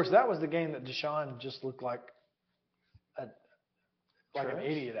course, that was the game that Deshaun just looked like an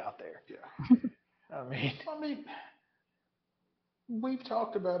idiot out there. Yeah. I mean, we've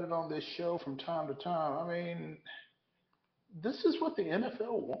talked about it on this show from time to time. I mean, this is what the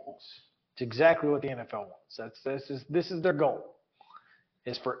NFL wants. It's exactly what the NFL wants. This is their goal.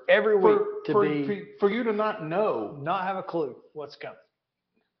 Is for every week for you to not know, not have a clue what's coming.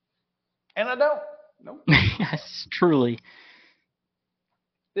 And I don't. Nope. Yes, truly.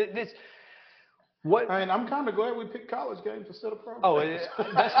 I'm kind of glad we picked college games instead of pro games. Oh,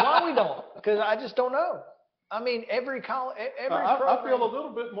 that's why we don't, because I just don't know. I mean, every program. I feel a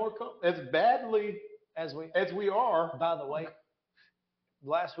little bit more as badly as we are. By the way,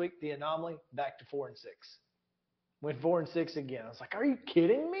 last week the anomaly back to 4-6. Went 4-6 again. I was like, are you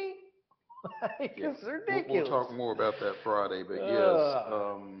kidding me? It's ridiculous. We'll talk more about that Friday, but yes,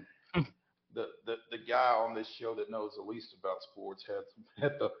 the guy on this show that knows the least about sports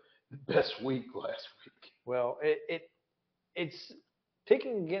had the best week last week. Well, it's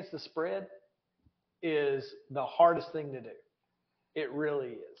picking against the spread is the hardest thing to do. It really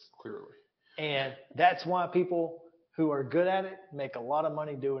is. Clearly. And that's why people who are good at it make a lot of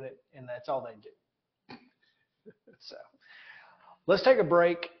money doing it, and that's all they do. So let's take a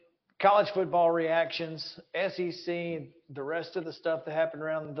break. College football reactions, SEC, the rest of the stuff that happened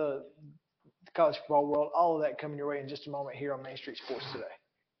around the college football world, all of that coming your way in just a moment here on Main Street Sports Today.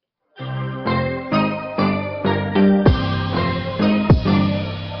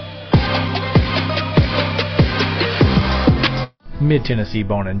 Mid-Tennessee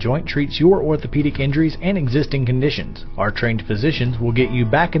Bone & Joint treats your orthopedic injuries and existing conditions. Our trained physicians will get you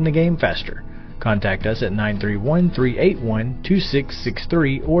back in the game faster. Contact us at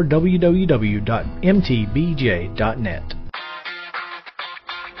 931-381-2663 or www.mtbj.net.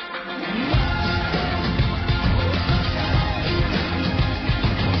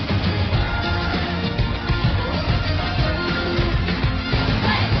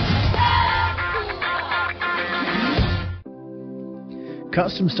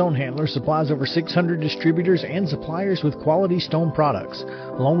 Custom Stone Handler supplies over 600 distributors and suppliers with quality stone products.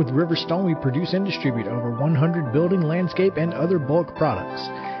 Along with River Stone, we produce and distribute over 100 building, landscape, and other bulk products.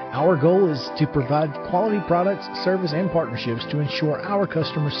 Our goal is to provide quality products, service, and partnerships to ensure our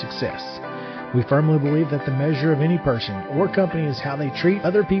customers' success. We firmly believe that the measure of any person or company is how they treat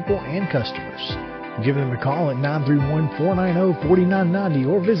other people and customers. Give them a call at 931-490-4990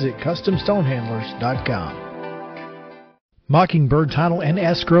 or visit CustomStonehandlers.com. Mockingbird Title and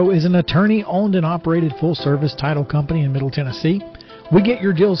Escrow is an attorney-owned and operated full-service title company in Middle Tennessee. We get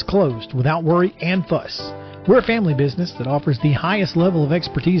your deals closed without worry and fuss. We're a family business that offers the highest level of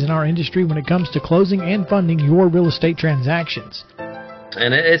expertise in our industry when it comes to closing and funding your real estate transactions.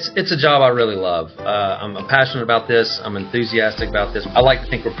 And it's a job I really love. I'm passionate about this. I'm enthusiastic about this. I like to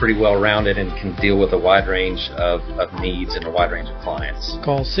think we're pretty well-rounded and can deal with a wide range of needs and a wide range of clients.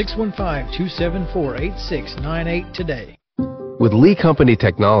 Call 615-274-8698 today. With Lee Company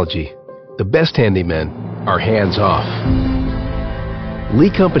Technology, the best handymen are hands-off.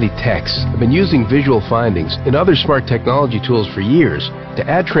 Lee Company techs have been using visual findings and other smart technology tools for years to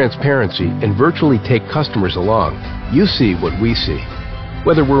add transparency and virtually take customers along. You see what we see,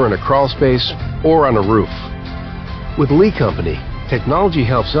 whether we're in a crawl space or on a roof. With Lee Company, technology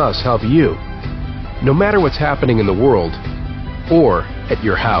helps us help you, no matter what's happening in the world or at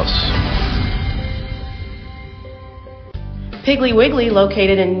your house. Piggly Wiggly,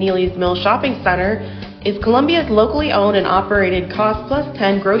 located in Neely's Mill Shopping Center, is Columbia's locally owned and operated Cost Plus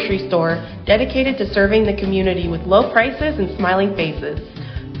 10 grocery store dedicated to serving the community with low prices and smiling faces.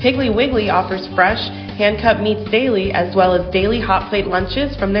 Piggly Wiggly offers fresh, hand-cut meats daily as well as daily hot plate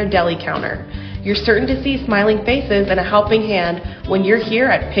lunches from their deli counter. You're certain to see smiling faces and a helping hand when you're here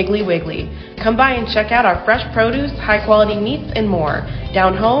at Piggly Wiggly. Come by and check out our fresh produce, high-quality meats, and more.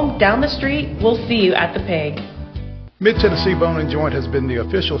 Down home, down the street, we'll see you at the Pig. Mid-Tennessee Bone & Joint has been the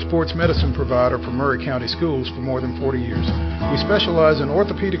official sports medicine provider for Murray County Schools for more than 40 years. We specialize in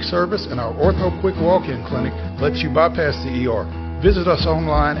orthopedic service, and our Ortho Quick Walk-In Clinic lets you bypass the ER. Visit us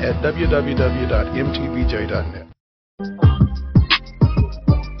online at www.mtbj.net.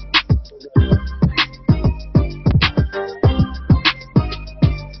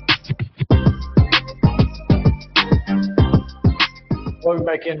 Welcome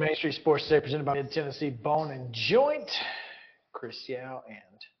back in Main Street Sports Today, presented by Mid-Tennessee Bone & Joint. Chris Yao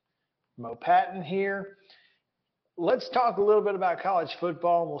and Mo Patton here. Let's talk a little bit about college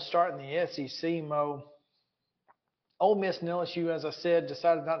football, and we'll start in the SEC, Mo. Ole Miss and LSU, as I said,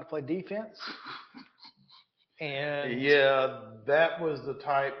 decided not to play defense. And yeah, that was the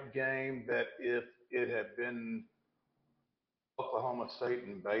type game that if it had been Oklahoma State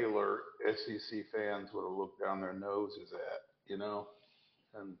and Baylor, SEC fans would have looked down their noses at, you know.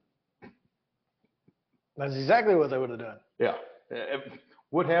 And that's exactly what they would have done. Yeah, it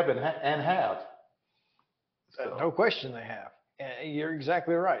would have and have. So. No question they have. And you're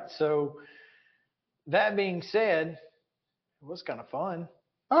exactly right. So that being said, it was kind of fun.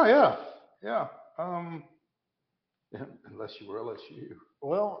 Oh, yeah. Yeah. Unless you were LSU.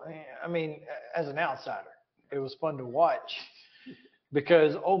 Well, I mean, as an outsider, it was fun to watch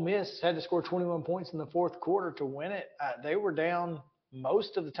because Ole Miss had to score 21 points in the fourth quarter to win it. They were down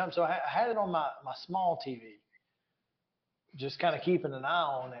most of the time. So I had it on my small TV, just kind of keeping an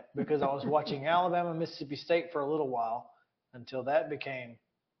eye on it because I was watching Alabama, Mississippi State for a little while until that became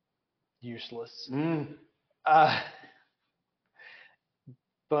useless.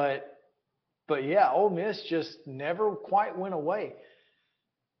 But yeah, Ole Miss just never quite went away.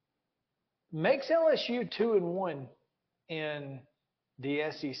 Makes LSU 2-1 in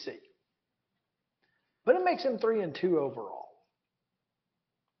the SEC. but it makes them 3-2 overall.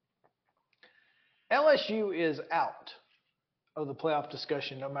 LSU is out of the playoff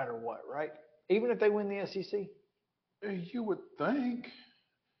discussion no matter what, right? Even if they win the SEC? You would think.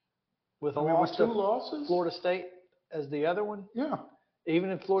 With a with loss two to losses? Florida State as the other one? Yeah. Even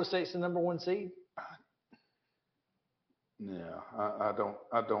if Florida State's the number 1 seed? Yeah, I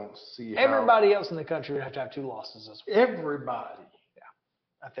don't see Everybody else in the country would have to have 2 losses this week. Everybody.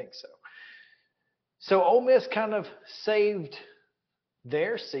 I think so. So Ole Miss kind of saved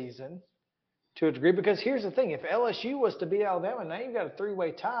their season to a degree, because here's the thing. If LSU was to beat Alabama, now you've got a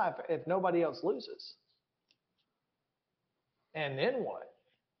 3-way tie if nobody else loses. And then what?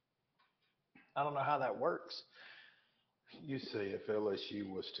 I don't know how that works. You say if LSU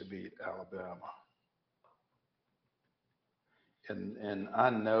was to beat Alabama. And I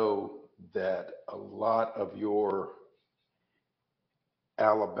know that a lot of your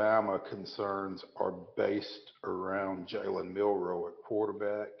Alabama concerns are based around Jalen Milroe at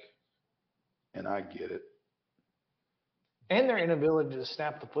quarterback, and I get it. And their inability to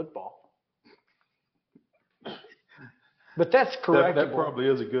snap the football. But that's correctable. That probably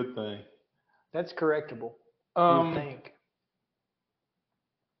is a good thing. That's correctable. You think?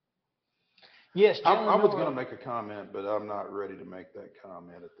 Yes, I was going to make a comment, but I'm not ready to make that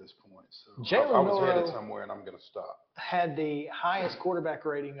comment at this point. So I was headed somewhere, and I'm going to stop. Had the highest quarterback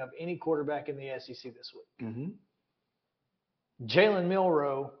rating of any quarterback in the SEC this week. Mm-hmm. Jalen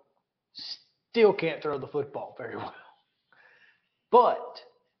Milroe still can't throw the football very well. But,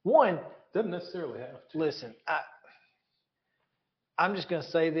 one, doesn't necessarily have to. Listen, I'm just going to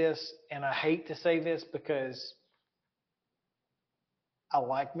say this, and I hate to say this because I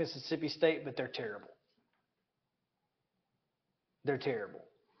like Mississippi State, but they're terrible. They're terrible.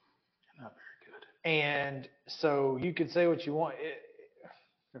 They're not very good. And so you can say what you want.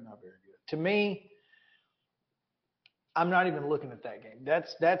 They're not very good. To me, I'm not even looking at that game.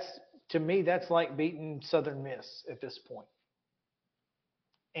 That's to me, that's like beating Southern Miss at this point.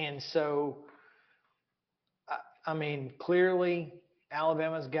 And so, I mean, clearly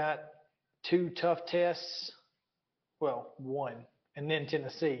Alabama's got 2 tough tests. Well, 1. And then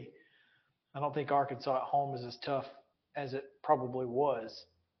Tennessee. I don't think Arkansas at home is as tough as it probably was.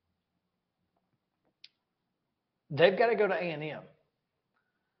 They've got to go to A&M,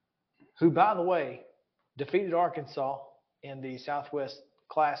 who, by the way, defeated Arkansas in the Southwest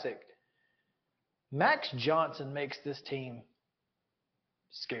Classic. Max Johnson makes this team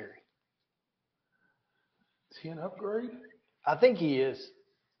scary. Is he an upgrade? I think he is.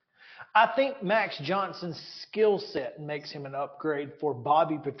 I think Max Johnson's skill set makes him an upgrade for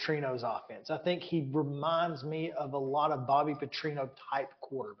Bobby Petrino's offense. I think he reminds me of a lot of Bobby Petrino type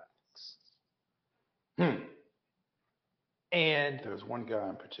quarterbacks. And there's one guy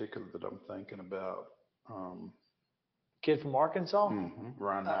in particular that I'm thinking about. Kid from Arkansas? Mm-hmm.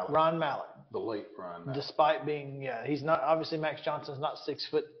 Ryan Mallett. Ryan Mallett. The late Ryan Mallett. Despite being, he's not, obviously Max Johnson's not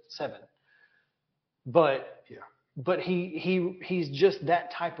 6'7", but yeah. But he's just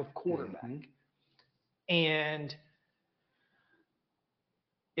that type of quarterback. Mm-hmm. And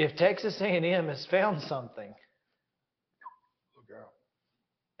if Texas A&M has found something, look out.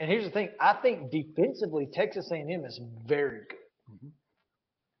 And here's the thing, I think defensively Texas A&M is very good. Mm-hmm.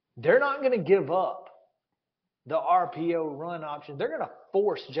 They're not going to give up the RPO run option. They're going to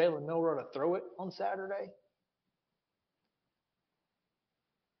force Jalen Milroe to throw it on Saturday.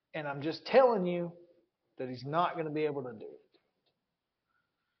 And I'm just telling you that he's not going to be able to do it.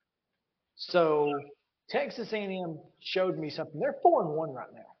 So Texas A&M showed me something. They're 4-1 right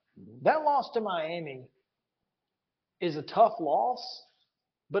now. Mm-hmm. That loss to Miami is a tough loss,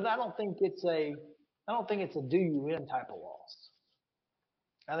 but I don't think it's a do you win type of loss.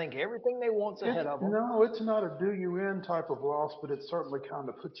 I think everything they want's ahead of them. No, it's not a do you win type of loss, but it certainly kind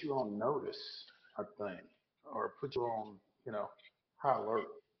of puts you on notice, I think, or puts you on, high alert,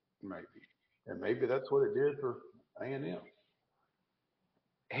 maybe. And maybe that's what it did for A&M.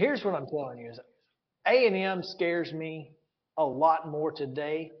 Here's what I'm telling you is A&M scares me a lot more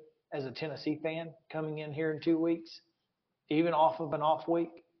today as a Tennessee fan coming in here in 2 weeks, even off of an off week,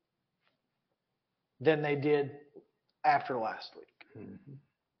 than they did after last week. Mm-hmm.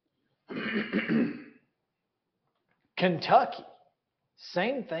 Kentucky,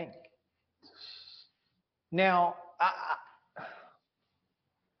 same thing. Now,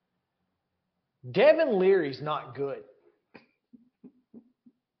 Devin Leary's not good.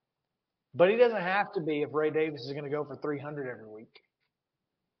 But he doesn't have to be if Ray Davis is going to go for 300 every week.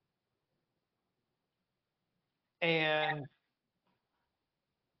 And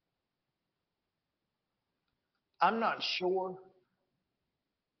I'm not sure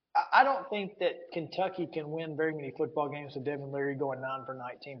I don't think that Kentucky can win very many football games with Devin Leary going 9 for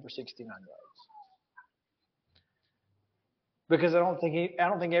 19 for 69 yards. Because I don't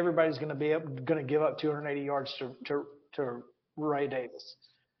think everybody's going to give up 280 yards to Ray Davis.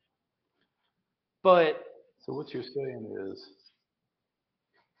 But so what you're saying is,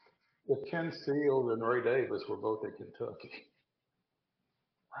 if Ken Seals and Ray Davis were both at Kentucky,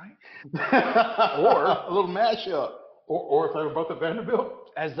 right? Or a little mashup, or if they were both at Vanderbilt,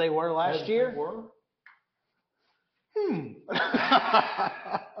 as they were last year.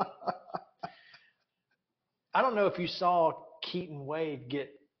 I don't know if you saw Keaton Wade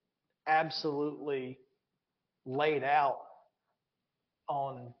get absolutely laid out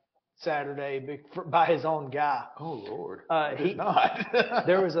on Saturday by his own guy. Oh, Lord. He not.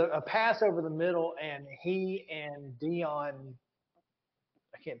 There was a pass over the middle, and he and Dion,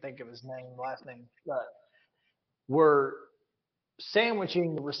 I can't think of his last name, but were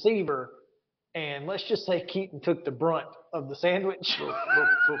sandwiching the receiver, and let's just say Keaton took the brunt of the sandwich.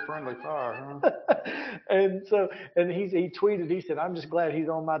 Little friendly fire, huh? and he tweeted, he said, "I'm just glad he's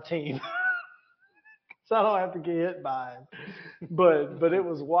on my team." So I don't have to get hit by him. But it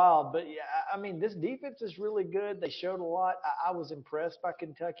was wild. But yeah, I mean, this defense is really good. They showed a lot. I was impressed by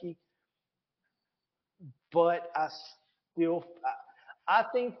Kentucky. But I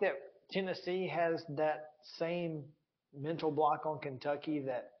think that Tennessee has that same mental block on Kentucky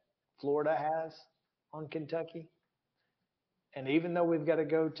that Florida has on Kentucky. And even though we've got to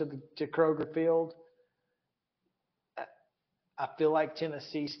go to Kroger Field, I feel like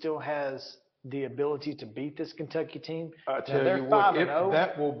Tennessee still has the ability to beat this Kentucky team. I tell you what,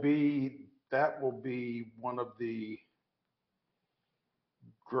 that will be one of the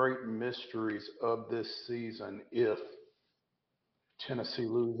great mysteries of this season if Tennessee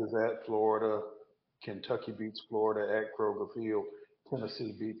loses at Florida, Kentucky beats Florida at Kroger Field,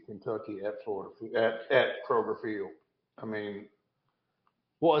 Tennessee beats Kentucky at Kroger Field. I mean,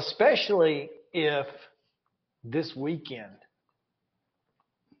 well, especially if this weekend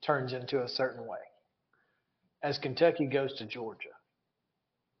turns into a certain way, as Kentucky goes to Georgia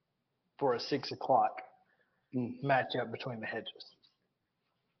for a 6 o'clock matchup between the Hedges.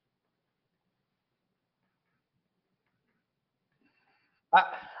 I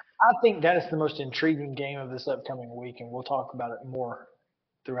think that is the most intriguing game of this upcoming week, and we'll talk about it more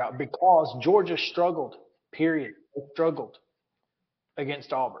throughout, because Georgia struggled, period. They struggled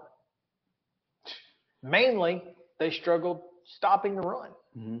against Auburn. Mainly, they struggled stopping the run.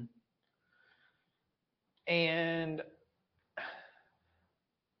 Mm-hmm. And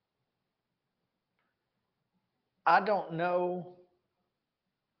I don't know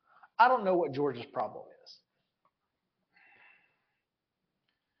what Georgia's problem is.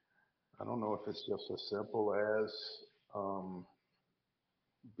 I don't know if it's just as simple as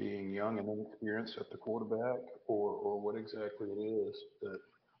being young and inexperienced at the quarterback, or what exactly it is that.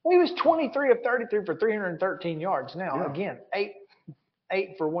 Well, he was 23 of 33 for 313 yards. Now, again, 8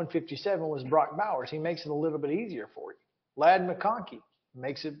 for 157 was Brock Bowers. He makes it a little bit easier for you. Ladd McConkey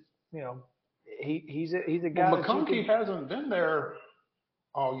makes it, he's a guy. Well, McConkey hasn't been there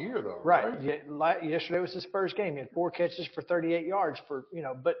all year though, right? Yeah, yesterday was his first game. He had 4 catches for 38 yards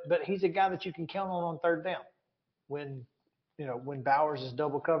but he's a guy that you can count on third down when Bowers is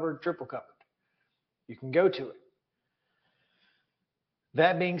double covered, triple covered. You can go to it.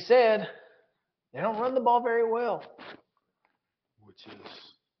 That being said, they don't run the ball very well, which is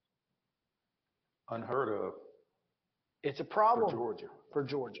unheard of. It's a problem for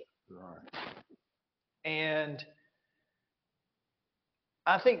Georgia. Right. And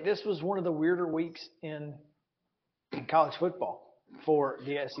I think this was one of the weirder weeks in college football for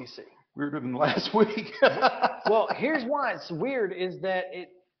the SEC. Weirder than last week. Well, here's why it's weird is that it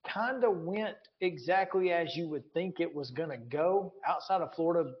kind of went exactly as you would think it was going to go, outside of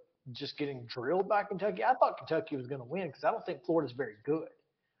Florida just getting drilled by Kentucky. I thought Kentucky was going to win because I don't think Florida's very good.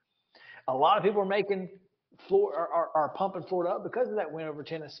 A lot of people are making are pumping Florida up because of that win over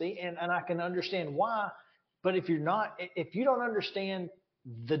Tennessee, and I can understand why. But if you don't understand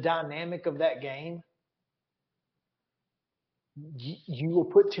the dynamic of that game, you will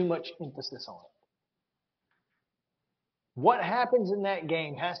put too much emphasis on it. What happens in that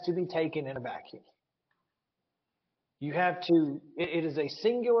game has to be taken in a vacuum. You have to, it is a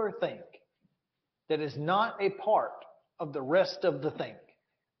singular thing that is not a part of the rest of the thing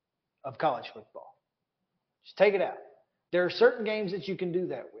of college football. Just take it out. There are certain games that you can do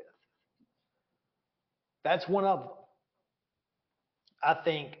that with. That's one of them. I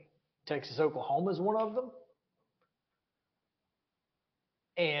think Texas-Oklahoma is one of them.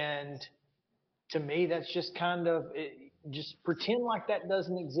 And to me, that's just kind of, just pretend like that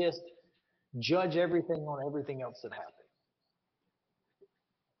doesn't exist. Judge everything on everything else that happened.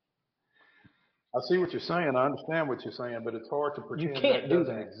 I see what you're saying. I understand what you're saying, but it's hard to pretend can't that do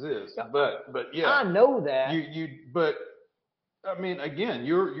doesn't that. exist. But yeah, I know that. But I mean, again,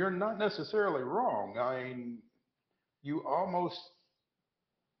 you're not necessarily wrong. I mean, you almost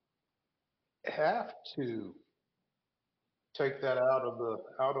have to take that out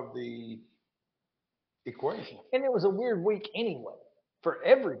of the equation. And it was a weird week anyway for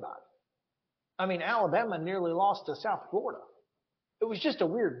everybody. I mean, Alabama nearly lost to South Florida. It was just a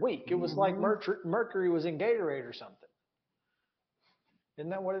weird week. It was like Mercury was in Gatorade or something.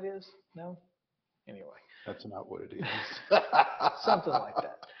 Isn't that what it is? No? Anyway. That's not what it is. Something like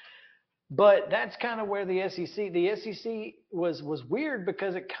that. But that's kind of where the SEC was weird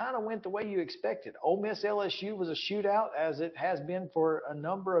because it kind of went the way you expected. Ole Miss LSU was a shootout, as it has been for a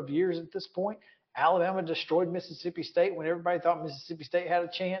number of years at this point. Alabama destroyed Mississippi State when everybody thought Mississippi State had a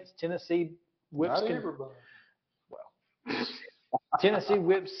chance. Tennessee whips Tennessee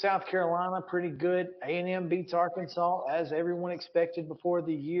whips South Carolina pretty good. A&M beats Arkansas, as everyone expected before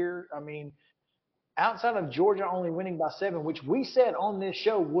the year. I mean, outside of Georgia only winning by 7, which we said on this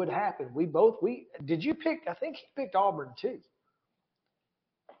show would happen. Did you pick? I think he picked Auburn too.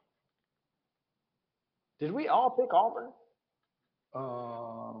 Did we all pick Auburn?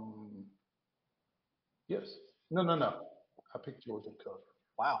 Yes. No. I picked Georgia to cover.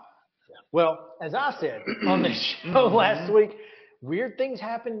 Wow. Yeah. Well, as I said on this show last week, weird things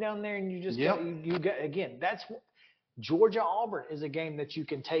happen down there, and you just got again. That's Georgia Auburn is a game that you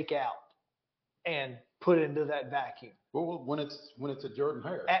can take out and put into that vacuum. Well, when it's at Jordan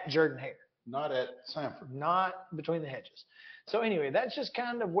Hare. At Jordan Hare. Not at Sanford. Not between the hedges. So anyway, that's just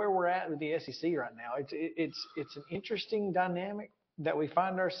kind of where we're at with the SEC right now. It's an interesting dynamic that we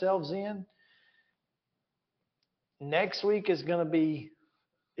find ourselves in. Next week is going to be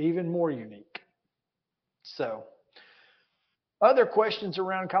even more unique. So, other questions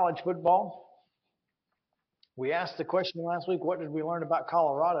around college football. We asked the question last week, what did we learn about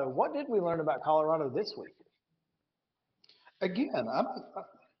Colorado? What did we learn about Colorado this week? Again,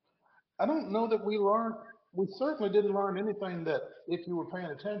 I don't know that we learned. We certainly didn't learn anything that, if you were paying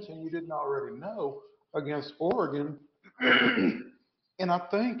attention, you didn't already know against Oregon. And I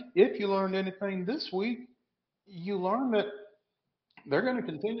think if you learned anything this week, you learned that they're going to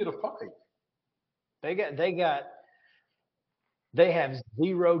continue to fight. They have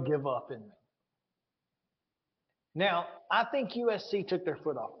zero give up in them. Now, I think USC took their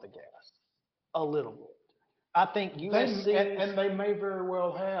foot off the gas a little bit. I think USC and they may very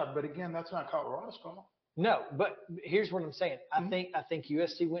well have, but again, that's not Colorado's fault. No, but here's what I'm saying. I think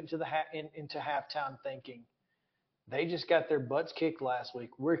USC went into into halftime thinking they just got their butts kicked last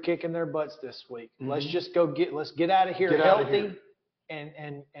week. We're kicking their butts this week. Let's just let's get out of here healthy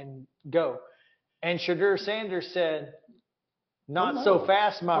and go. And Shadur Sanders said, "Not so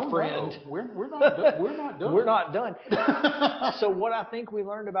fast, my friend. No. We're not done. We're not done. We're not done." So what I think we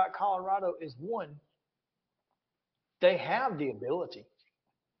learned about Colorado is, one, they have the ability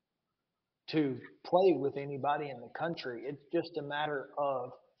to play with anybody in the country. It's just a matter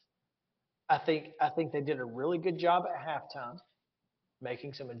of, I think they did a really good job at halftime,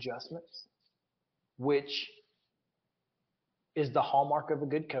 making some adjustments, which is the hallmark of a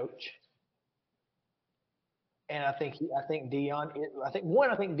good coach. And I think Deion. I think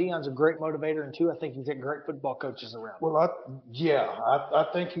Deion's a great motivator, and two, I think he's got great football coaches around him. Well, I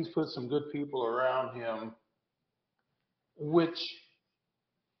think he's put some good people around him, which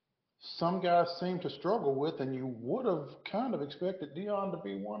some guys seem to struggle with, and you would have kind of expected Deion to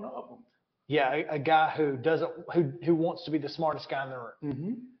be one of them. Yeah, a guy who wants to be the smartest guy in the room.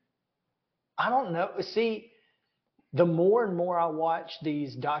 Mm-hmm. I don't know. See, the more and more I watch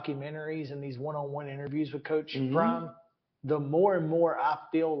these documentaries and these one-on-one interviews with Coach Prime, the more and more I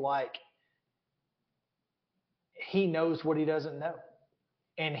feel like he knows what he doesn't know.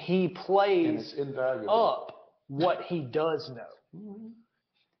 And he plays up what he does know. Mm-hmm.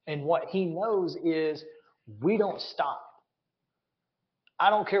 And what he knows is we don't stop. I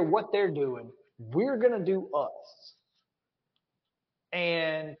don't care what they're doing. We're going to do us.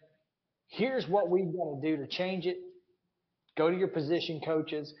 And here's what we've got to do to change it. Go to your position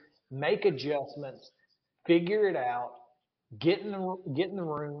coaches, make adjustments, figure it out, get in the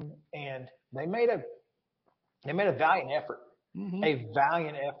room, and they made a valiant effort, a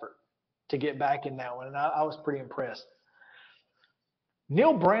valiant effort to get back in that one, and I was pretty impressed.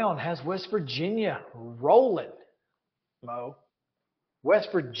 Neil Brown has West Virginia rolling, Mo. West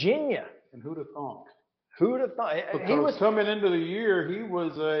Virginia. And who'd have thought? Who'd have thought? Because coming into the year, he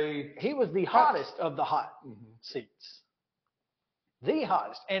was the hottest of the hot seats. The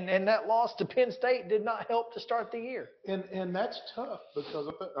hottest. And that loss to Penn State did not help to start the year. And that's tough because,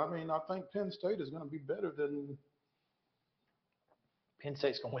 I think Penn State is going to be better than Penn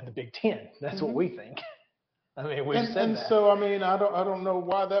State's going to win the Big Ten. That's what we think. I mean, we've said and that. so, I mean, I don't know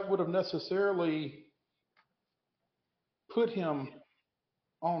why that would have necessarily put him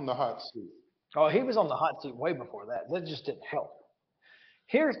on the hot seat. Oh, he was on the hot seat way before that. That just didn't help.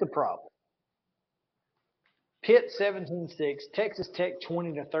 Here's the problem. Pitt 17-6, Texas Tech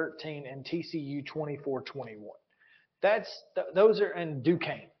 20-13, and TCU 24-21. Those are, and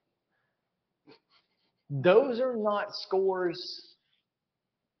Duquesne. Those are not scores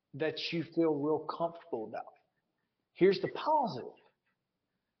that you feel real comfortable about. Here's the positive.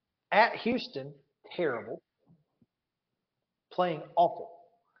 At Houston, terrible. Playing awful.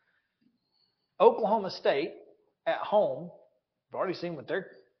 Oklahoma State at home, we've already seen what they're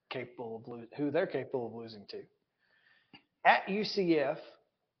capable of who they're capable of losing to. At UCF,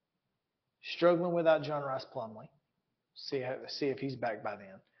 struggling without John Rice Plumlee. See if he's back by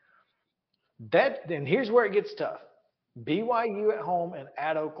then. Then here's where it gets tough. BYU at home and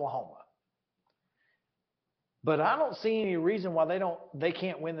at Oklahoma. But I don't see any reason why they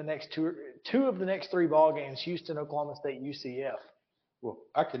can't win the next two of the next 3 ball games, Houston, Oklahoma State, UCF. Well,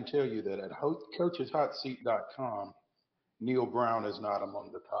 I can tell you that at coacheshotseat.com, Neil Brown is not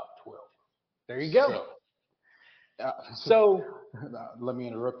among the top 12. There you go. So let me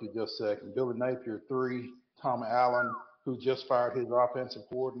interrupt you just a second. Billy Napier, 3. Tom Allen, who just fired his offensive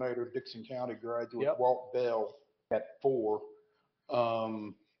coordinator, Dixon County graduate, Walt Bell at 4.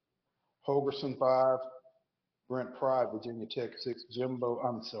 Holgerson, 5. Brent Pride, Virginia Tech, 6. 7.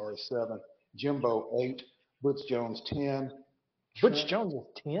 Jimbo, 8. Butch Jones, 10. Butch Jones is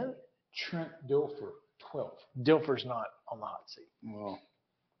 10? Trent Dilfer, 12. Dilfer's not on the hot seat. Well,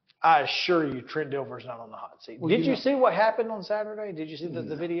 I assure you, Trent Dilfer's not on the hot seat. Did you see what happened on Saturday? Did you see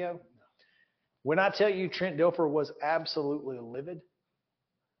the video? When I tell you Trent Dilfer was absolutely livid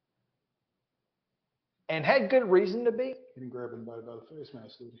and had good reason to be. He didn't grab anybody by the face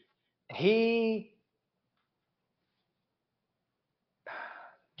mask, did he?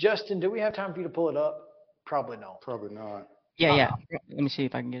 Justin, do we have time for you to pull it up? Probably not. Probably not. Yeah. Let me see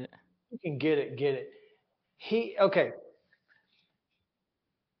if I can get it. You can get it. Okay.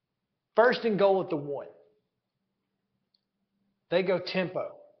 First and goal at the 1. They go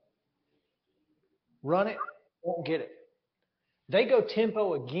tempo. Run it, won't get it. They go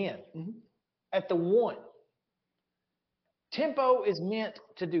tempo again at the 1. Tempo is meant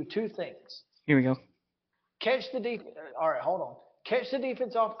to do 2 things. Here we go. Catch the defense. All right, hold on. Catch the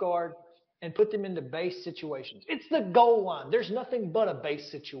defense off guard and put them into base situations. It's the goal line. There's nothing but a base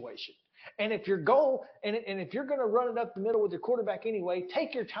situation. And if your goal, and if you're going to run it up the middle with your quarterback anyway,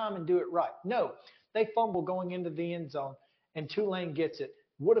 take your time and do it right. No, they fumble going into the end zone, and Tulane gets it.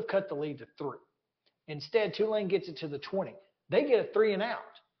 Would have cut the lead to 3. Instead, Tulane gets it to the 20. They get a 3 and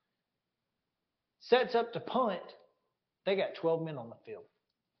out. Sets up to punt. They got 12 men on the field.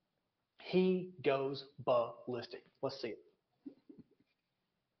 He goes ballistic. Let's see it.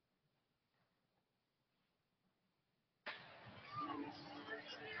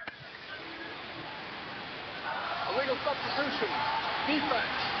 Illegal substitution.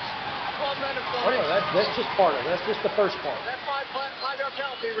 Defense. 12 men in play. Oh, no, that's just part of it. That's just the first part. That 5-yard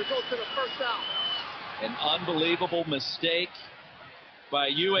penalty results in a first down. An unbelievable mistake by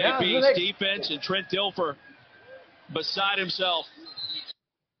UAB's defense, and Trent Dilfer beside himself.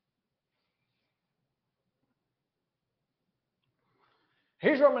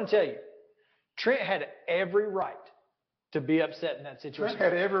 Here's what I'm going to tell you. Trent had every right to be upset in that situation.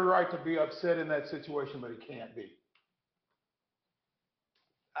 Trent had every right to be upset in that situation, but he can't be.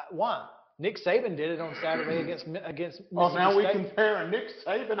 Why? Nick Saban did it on Saturday against Mississippi now we State. compare Nick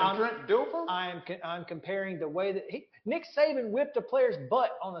Saban and Trent Dilfer? I'm comparing the way that Nick Saban whipped a player's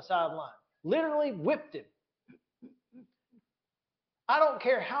butt on the sideline. Literally whipped him. I don't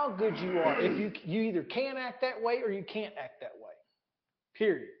care how good you are. If you either can act that way or you can't act that way.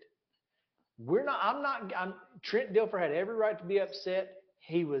 Period. Trent Dilfer had every right to be upset.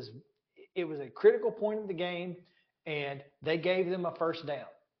 It was a critical point of the game, and they gave them a first down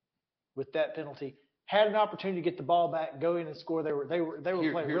with that penalty. Had an opportunity to get the ball back, go in and score. They were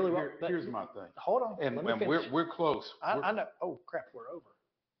playing really well. Here's my thing. Hold on. And we're close. I know. Oh crap, we're over.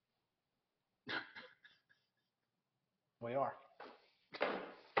 We are.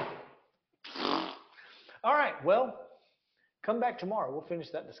 All right. Well, come back tomorrow. We'll finish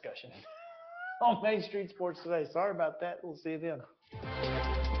that discussion on Main Street Sports Today. Sorry about that. We'll see you then.